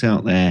folks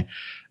out there,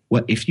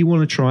 well, if you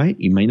want to try it,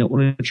 you may not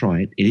want to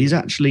try it. It is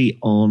actually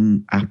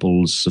on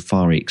Apple's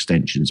Safari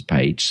extensions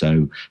page,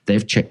 so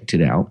they've checked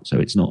it out. So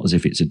it's not as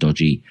if it's a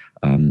dodgy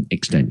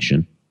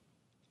extension.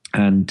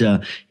 And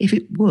if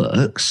it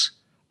works,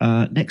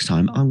 next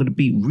time I'm going to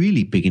be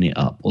really bigging it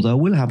up, although I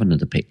will have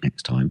another pick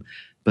next time.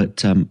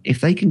 But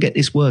if they can get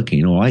this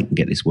working, or I can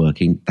get this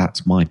working,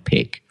 that's my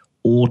pick.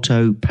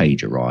 Auto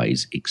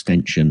Pagerize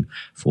extension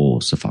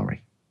for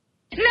Safari.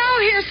 Now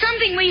here's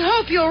something we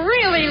hope you'll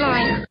really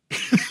like.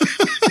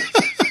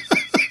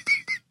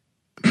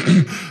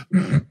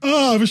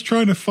 I was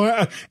trying to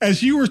find,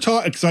 as you were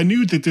talking, because I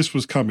knew that this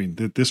was coming,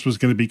 that this was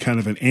going to be kind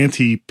of an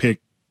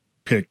anti-pick.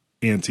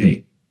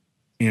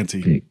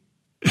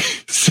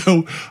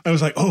 So I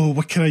was like,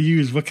 what can I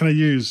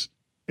use?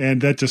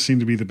 And that just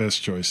seemed to be the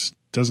best choice.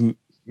 Doesn't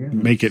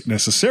make it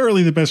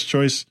necessarily the best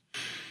choice,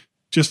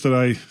 just that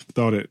I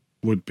thought it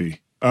would be.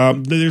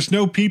 There's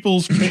no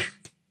people's pick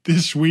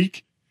this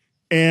week.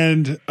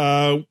 And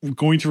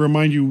going to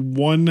remind you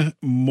one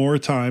more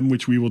time,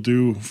 which we will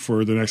do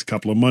for the next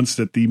couple of months,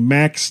 that the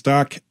Mac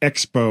Stock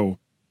Expo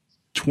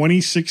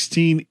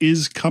 2016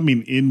 is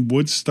coming in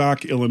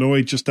Woodstock,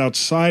 Illinois, just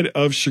outside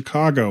of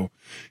Chicago.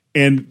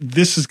 And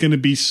this is going to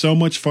be so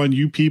much fun.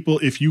 You people,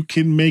 if you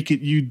can make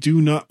it, you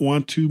do not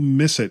want to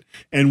miss it.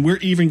 And we're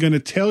even going to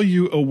tell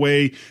you a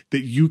way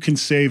that you can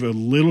save a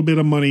little bit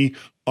of money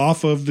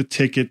off of the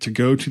ticket to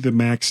go to the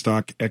Mac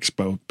Stock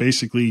Expo.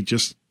 Basically,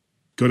 just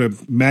go to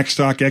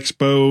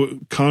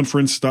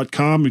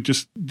MacStockExpoConference.com.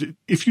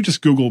 If you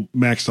just Google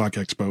Macstock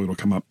Expo, it'll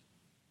come up.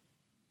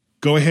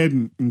 Go ahead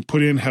and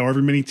put in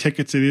however many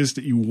tickets it is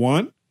that you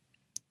want.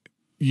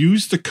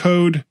 Use the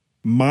code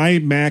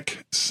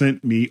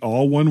MyMacSentMe,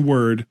 all one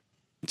word,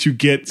 to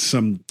get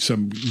some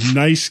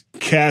nice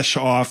cash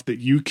off that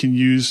you can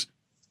use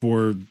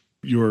for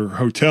your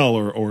hotel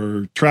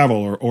or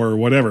travel or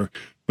whatever.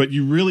 But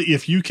you really,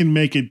 if you can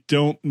make it,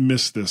 don't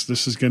miss this.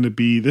 This is going to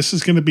be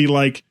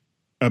like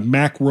a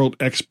Macworld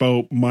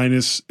Expo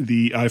minus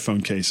the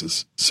iPhone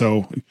cases.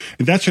 So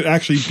that should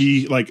actually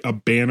be like a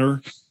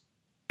banner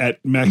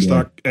at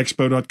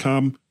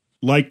MacStockExpo.com,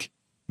 like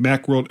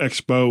Macworld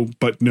Expo,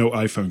 but no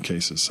iPhone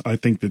cases. I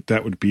think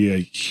that would be a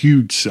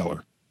huge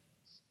seller.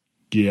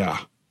 Yeah.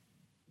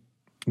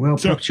 Well,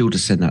 perhaps you'll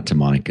just send that to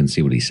Mike and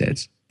see what he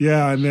says.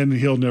 Yeah, and then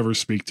he'll never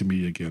speak to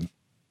me again.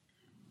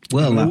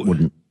 Well, that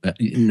wouldn't.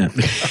 No.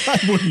 I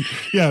wouldn't.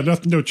 Yeah,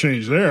 nothing, no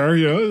change there.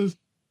 Yeah,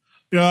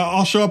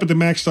 I'll show up at the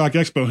Mac Stock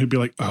Expo and he'd be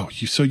like, "Oh,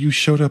 so you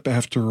showed up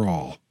after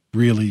all?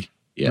 Really?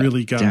 Yeah,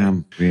 really?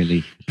 Damn,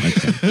 really?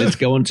 Okay. Let's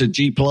go on to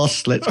G+.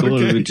 Let's go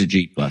on to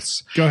G+. Go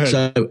ahead.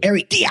 So,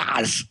 Eric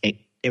Diaz.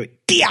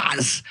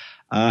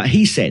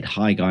 He said,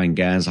 "Hi, Guy and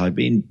Gaz. I've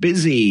been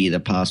busy the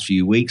past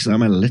few weeks and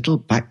I'm a little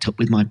backed up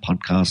with my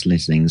podcast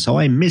listening, so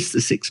I missed the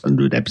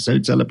 600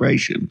 episode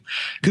celebration.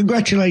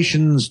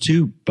 Congratulations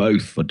to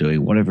both for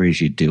doing whatever it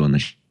is you do on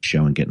the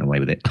show and getting away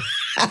with it."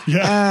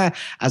 Yeah.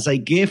 As a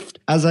gift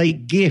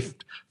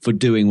for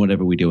doing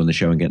whatever we do on the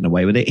show and getting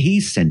away with it, he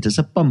sent us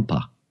a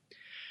bumper.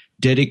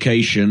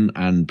 "Dedication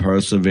and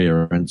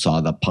perseverance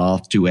are the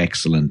path to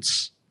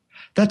excellence.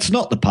 That's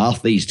not the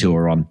path these two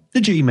are on.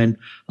 The G-Men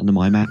on the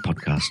My Mac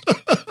podcast."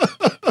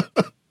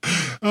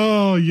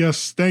 Oh,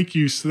 yes. Thank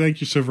you. Thank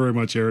you so very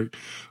much, Eric.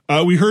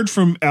 We heard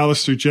from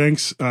Alistair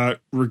Jenks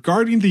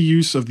regarding the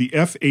use of the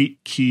F8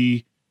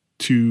 key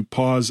to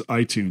pause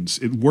iTunes.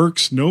 It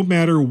works no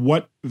matter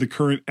what the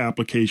current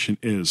application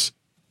is.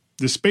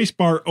 The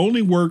spacebar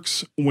only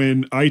works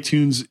when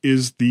iTunes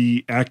is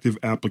the active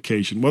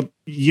application. Well,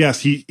 yes,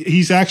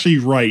 he's actually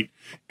right.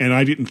 And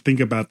I didn't think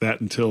about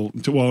that until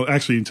I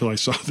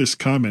saw this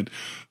comment.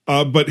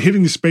 But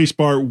hitting the space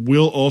bar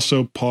will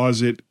also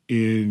pause it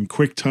in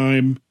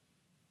QuickTime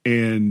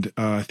and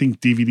I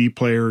think DVD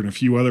player and a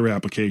few other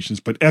applications.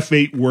 But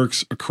F8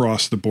 works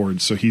across the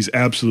board. So he's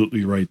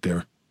absolutely right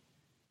there.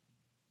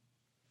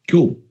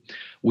 Cool.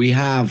 We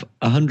have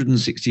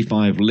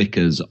 165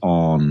 lickers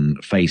on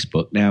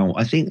Facebook. Now,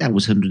 I think that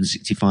was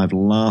 165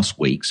 last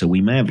week, so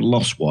we may have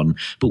lost one,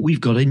 but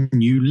we've got a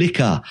new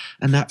licker,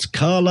 and that's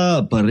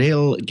Carla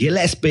Burrell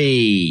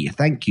Gillespie.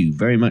 Thank you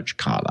very much,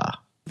 Carla.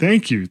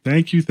 Thank you.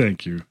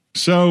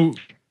 So,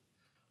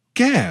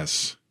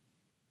 Gaz.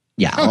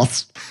 Yeah.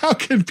 How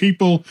can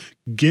people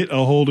get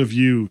a hold of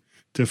you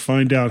to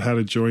find out how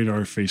to join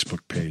our Facebook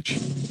page?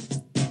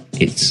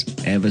 It's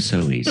ever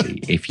so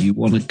easy. If you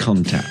want to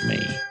contact me,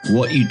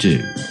 what you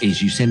do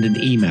is you send an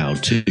email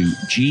to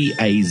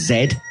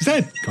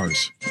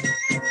Cars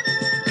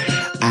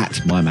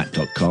at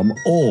mymac.com,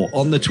 or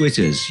on the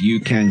Twitters, you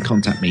can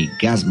contact me,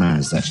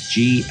 Gazmaz, that's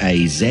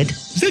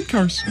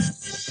Cars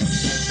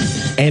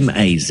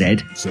MAZ.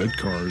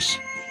 Cars.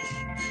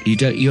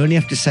 You only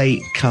have to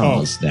say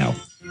cars now.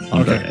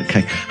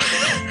 Okay.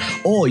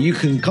 Or you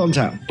can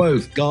contact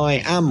both Guy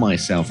and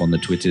myself on the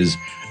Twitters,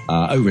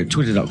 over at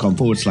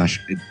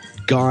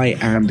twitter.com/Guy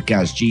and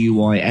Gaz,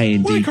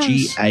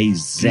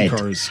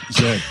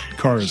 GUYANDGAZ.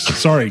 Cars.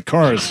 Sorry,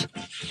 cars.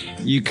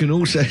 You can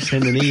also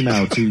send an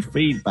email to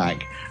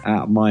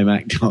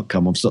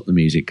feedback@mymac.com. I've stopped the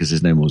music because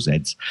there's no more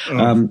Zs.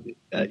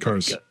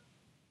 Cars.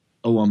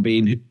 Oh, I'm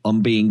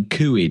being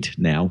cooed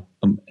now.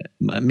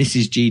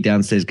 Mrs. G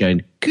downstairs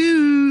going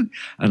coo,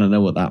 and I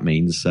know what that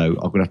means, so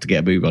I'm gonna have to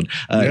get a move on.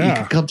 You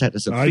can contact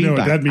us at feedback. I know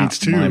what that means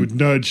too.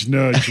 Nudge,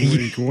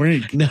 wink,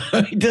 wink. No,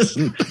 it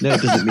doesn't. No,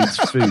 it doesn't mean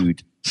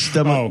food.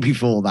 Stomach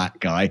before that,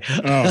 Guy.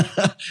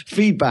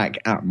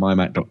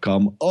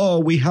 Feedback@mymac.com.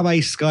 Or we have a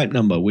Skype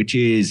number, which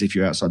is, if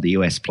you're outside the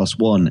US,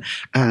 +1,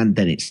 and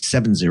then it's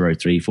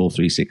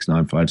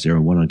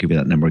 703-436-9501. I'll give you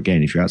that number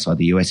again. If you're outside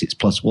the US, it's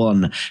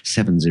 +1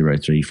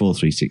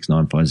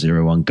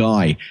 703-436-9501.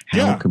 Guy,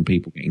 how can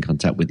people get in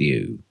contact with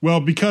you? Well,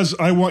 because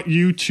I want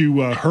you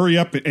to hurry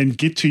up and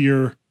get to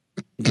your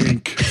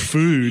wink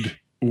food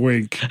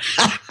wink.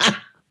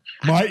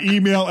 My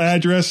email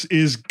address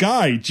is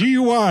Guy,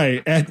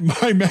 GUI,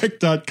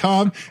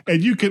 @mymac.com.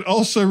 And you can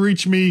also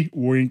reach me,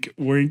 wink,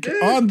 wink,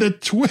 on the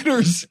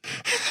Twitters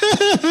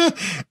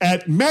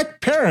at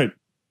MacParrot.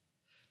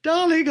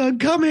 Darling, I'm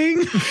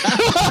coming.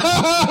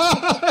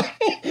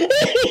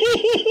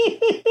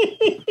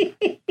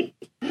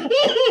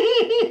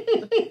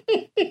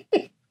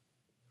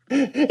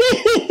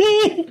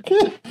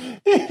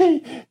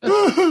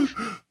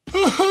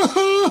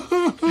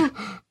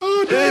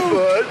 Hey,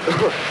 bud,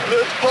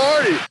 let's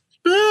party.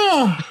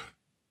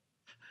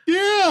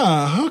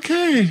 Yeah.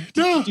 Okay.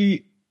 No.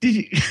 Did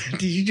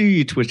you do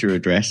your Twitter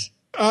address?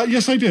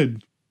 Yes, I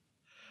did.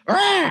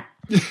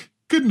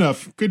 Good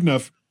enough.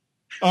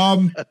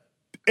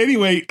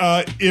 Anyway,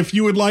 if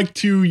you would like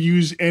to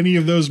use any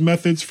of those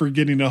methods for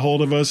getting a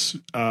hold of us,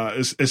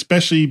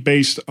 especially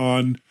based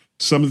on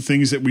some of the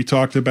things that we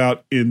talked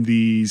about in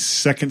the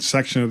second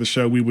section of the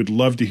show, we would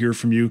love to hear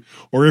from you.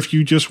 Or if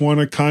you just want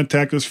to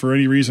contact us for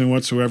any reason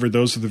whatsoever,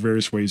 those are the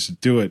various ways to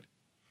do it.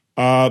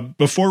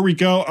 Before we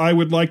go, I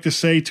would like to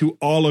say to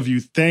all of you,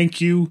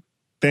 thank you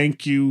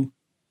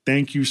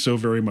so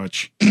very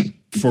much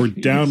for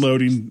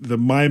downloading the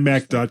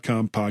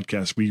mymac.com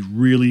podcast. We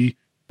really,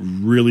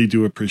 really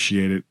do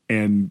appreciate it.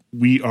 And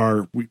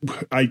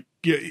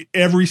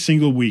every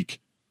single week,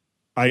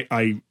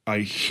 I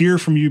hear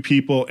from you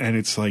people, and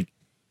it's like,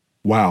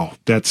 wow,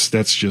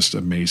 that's just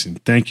amazing.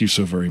 Thank you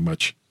so very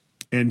much.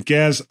 And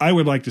Gaz, I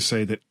would like to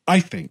say that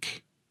I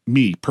think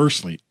me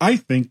personally, I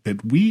think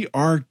that we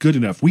are good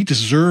enough. We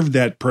deserve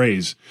that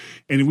praise,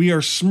 and we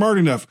are smart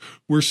enough.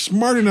 We're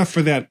smart enough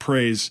for that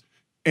praise,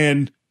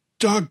 and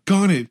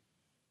doggone it,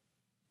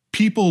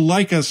 people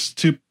like us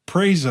to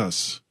praise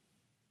us.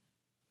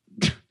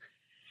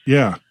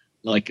 Yeah.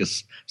 Like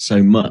us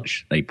so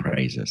much, they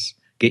praise us.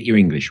 Get your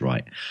English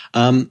right.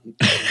 I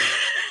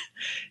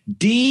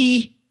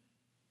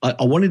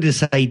wanted to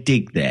say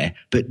dig there,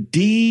 but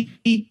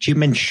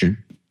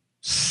Dimension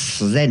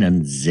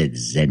Zennen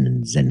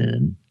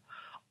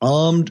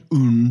armed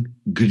und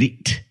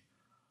grit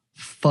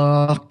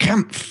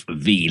Kampf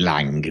wie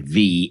lang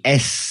wie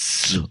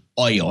es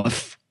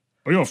euch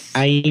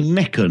a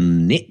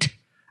Mechanit,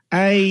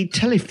 a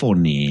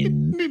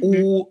Telefonin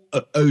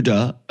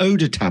oder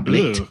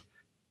Tablet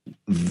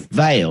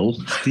Veil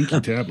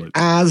tablet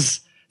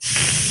as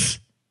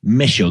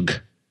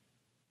Meshug.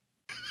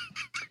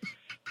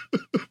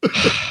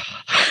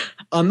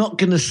 I'm not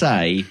going to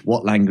say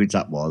what language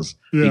that was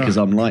because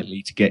I'm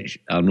likely to get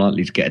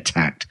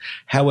attacked.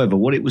 However,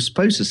 what it was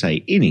supposed to say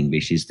in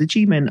English is the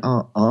G-Men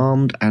are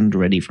armed and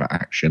ready for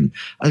action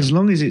as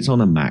long as it's on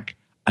a Mac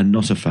and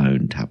not a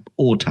phone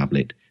or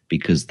tablet,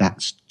 because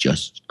that's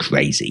just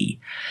crazy.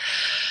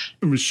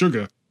 It was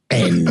sugar.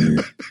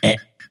 End.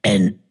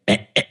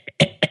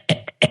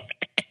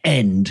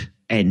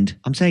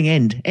 I'm saying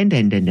end.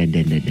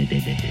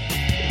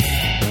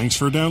 Thanks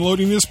for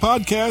downloading this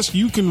podcast.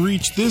 You can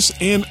reach this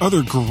and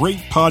other great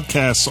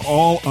podcasts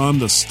all on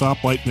the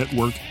Stoplight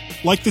Network,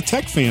 like the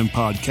Tech Fan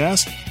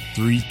Podcast,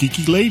 Three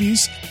Geeky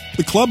Ladies,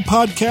 the Club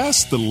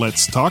Podcast, the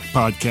Let's Talk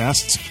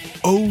Podcasts,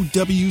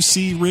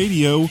 OWC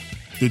Radio,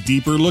 the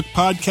Deeper Look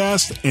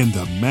Podcast, and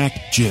the Mac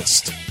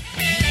Gist.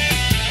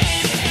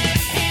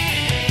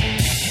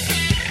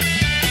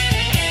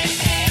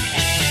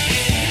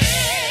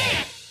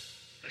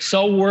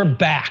 So we're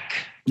back.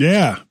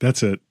 Yeah,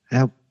 that's it.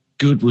 How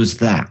good was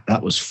that?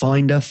 That was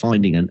Finder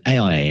finding an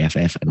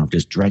AIAFF, and I've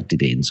just dragged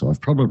it in, so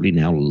I've probably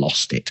now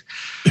lost it.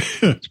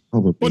 It's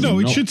probably well, no,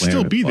 it should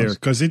still be was. there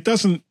because it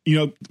doesn't,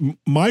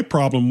 my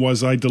problem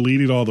was I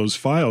deleted all those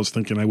files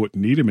thinking I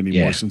wouldn't need them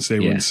anymore since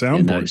they were in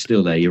Soundboard. No, it's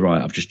still there. You're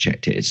right. I've just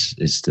checked it.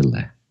 It's still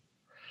there.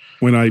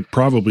 When I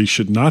probably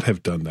should not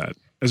have done that.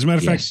 As a matter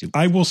of fact,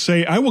 I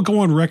will go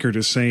on record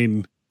as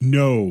saying,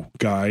 no,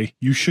 Guy,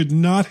 you should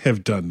not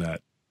have done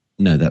that.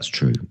 No, that's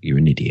true. You're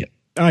an idiot.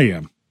 I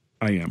am.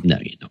 No, you're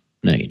not.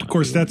 No, you're not. Of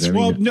course, that's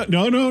no.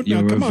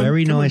 You're come a on,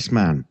 very come nice on.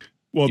 man.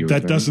 Well, You're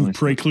that doesn't nice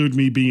preclude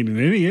me being an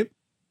idiot.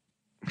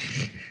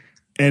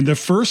 And the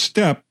first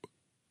step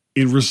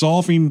in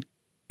resolving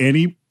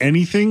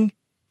anything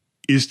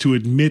is to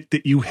admit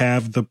that you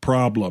have the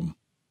problem.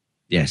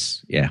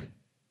 Yes. Yeah.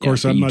 Of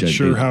course, I'm not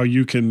sure how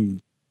you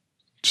can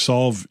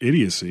solve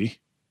idiocy,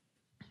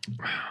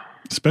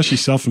 especially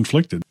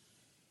self-inflicted.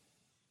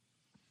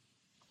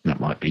 That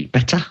might be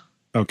better.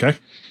 Okay.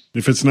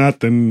 If it's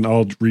not, then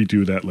I'll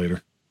redo that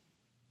later.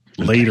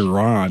 Okay. Later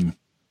on.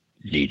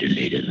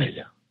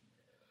 Later.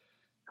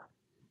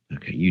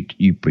 Okay,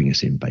 you bring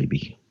us in,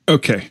 baby.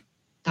 Okay.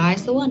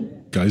 Guy's the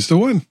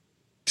one.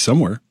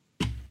 Somewhere.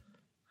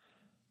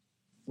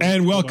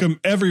 And welcome,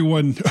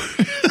 everyone.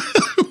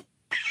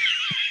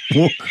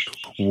 What?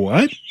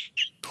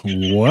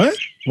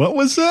 What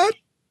was that?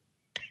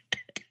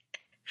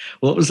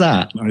 What was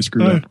that? I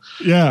screwed up.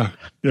 Yeah.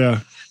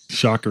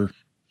 Shocker.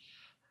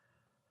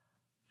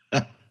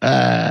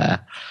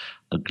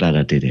 I'm glad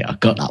I did it. I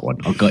got that one.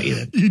 I got you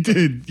then.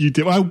 You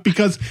did. Well,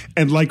 because,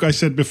 and like I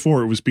said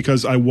before, it was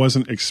because I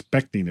wasn't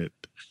expecting it.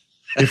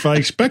 If I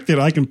expect it,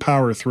 I can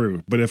power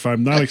through. But if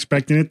I'm not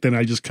expecting it, then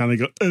I just kind of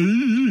go,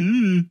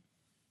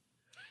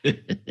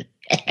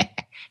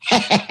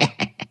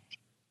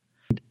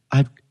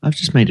 I've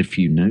just made a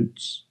few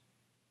notes.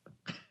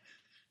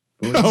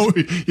 Oh,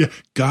 yeah.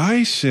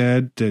 Guy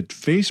said that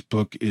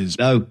Facebook is...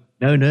 No.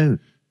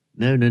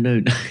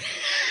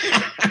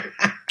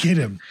 Get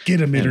him,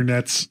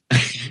 internets.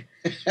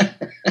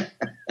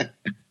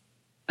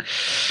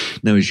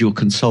 No, as your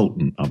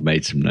consultant, I've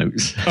made some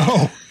notes.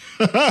 Oh,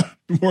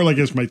 more like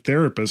as my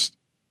therapist.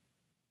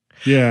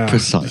 Yeah.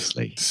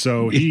 Precisely.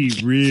 So he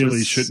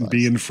really shouldn't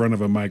be in front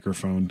of a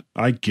microphone.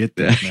 I get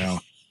that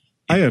now.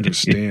 I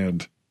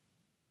understand.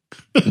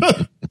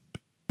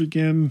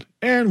 Again,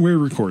 and we're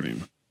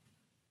recording.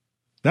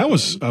 That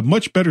was a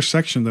much better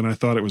section than I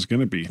thought it was going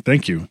to be.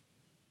 Thank you.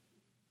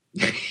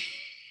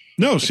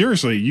 No,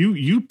 seriously,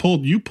 you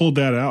pulled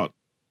that out.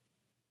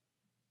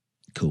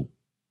 Cool.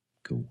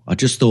 I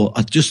just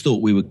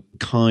thought we were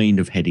kind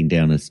of heading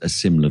down a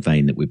similar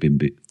vein that we've been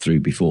through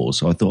before.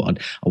 So I thought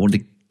I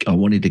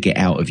wanted to get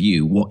out of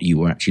you what you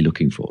were actually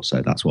looking for.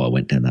 So that's why I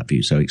went down that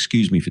view. So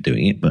excuse me for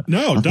doing it, but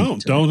no,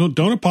 don't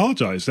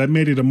apologize. That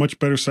made it a much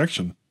better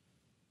section.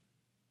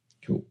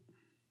 Cool.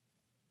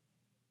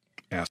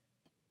 Ass.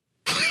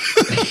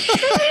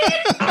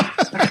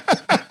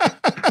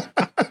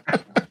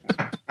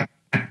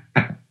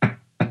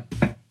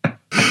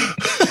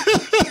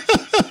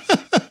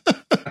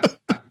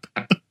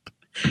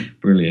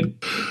 Brilliant.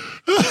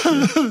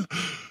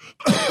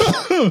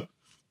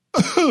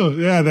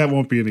 Yeah, that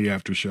won't be in the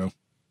after show.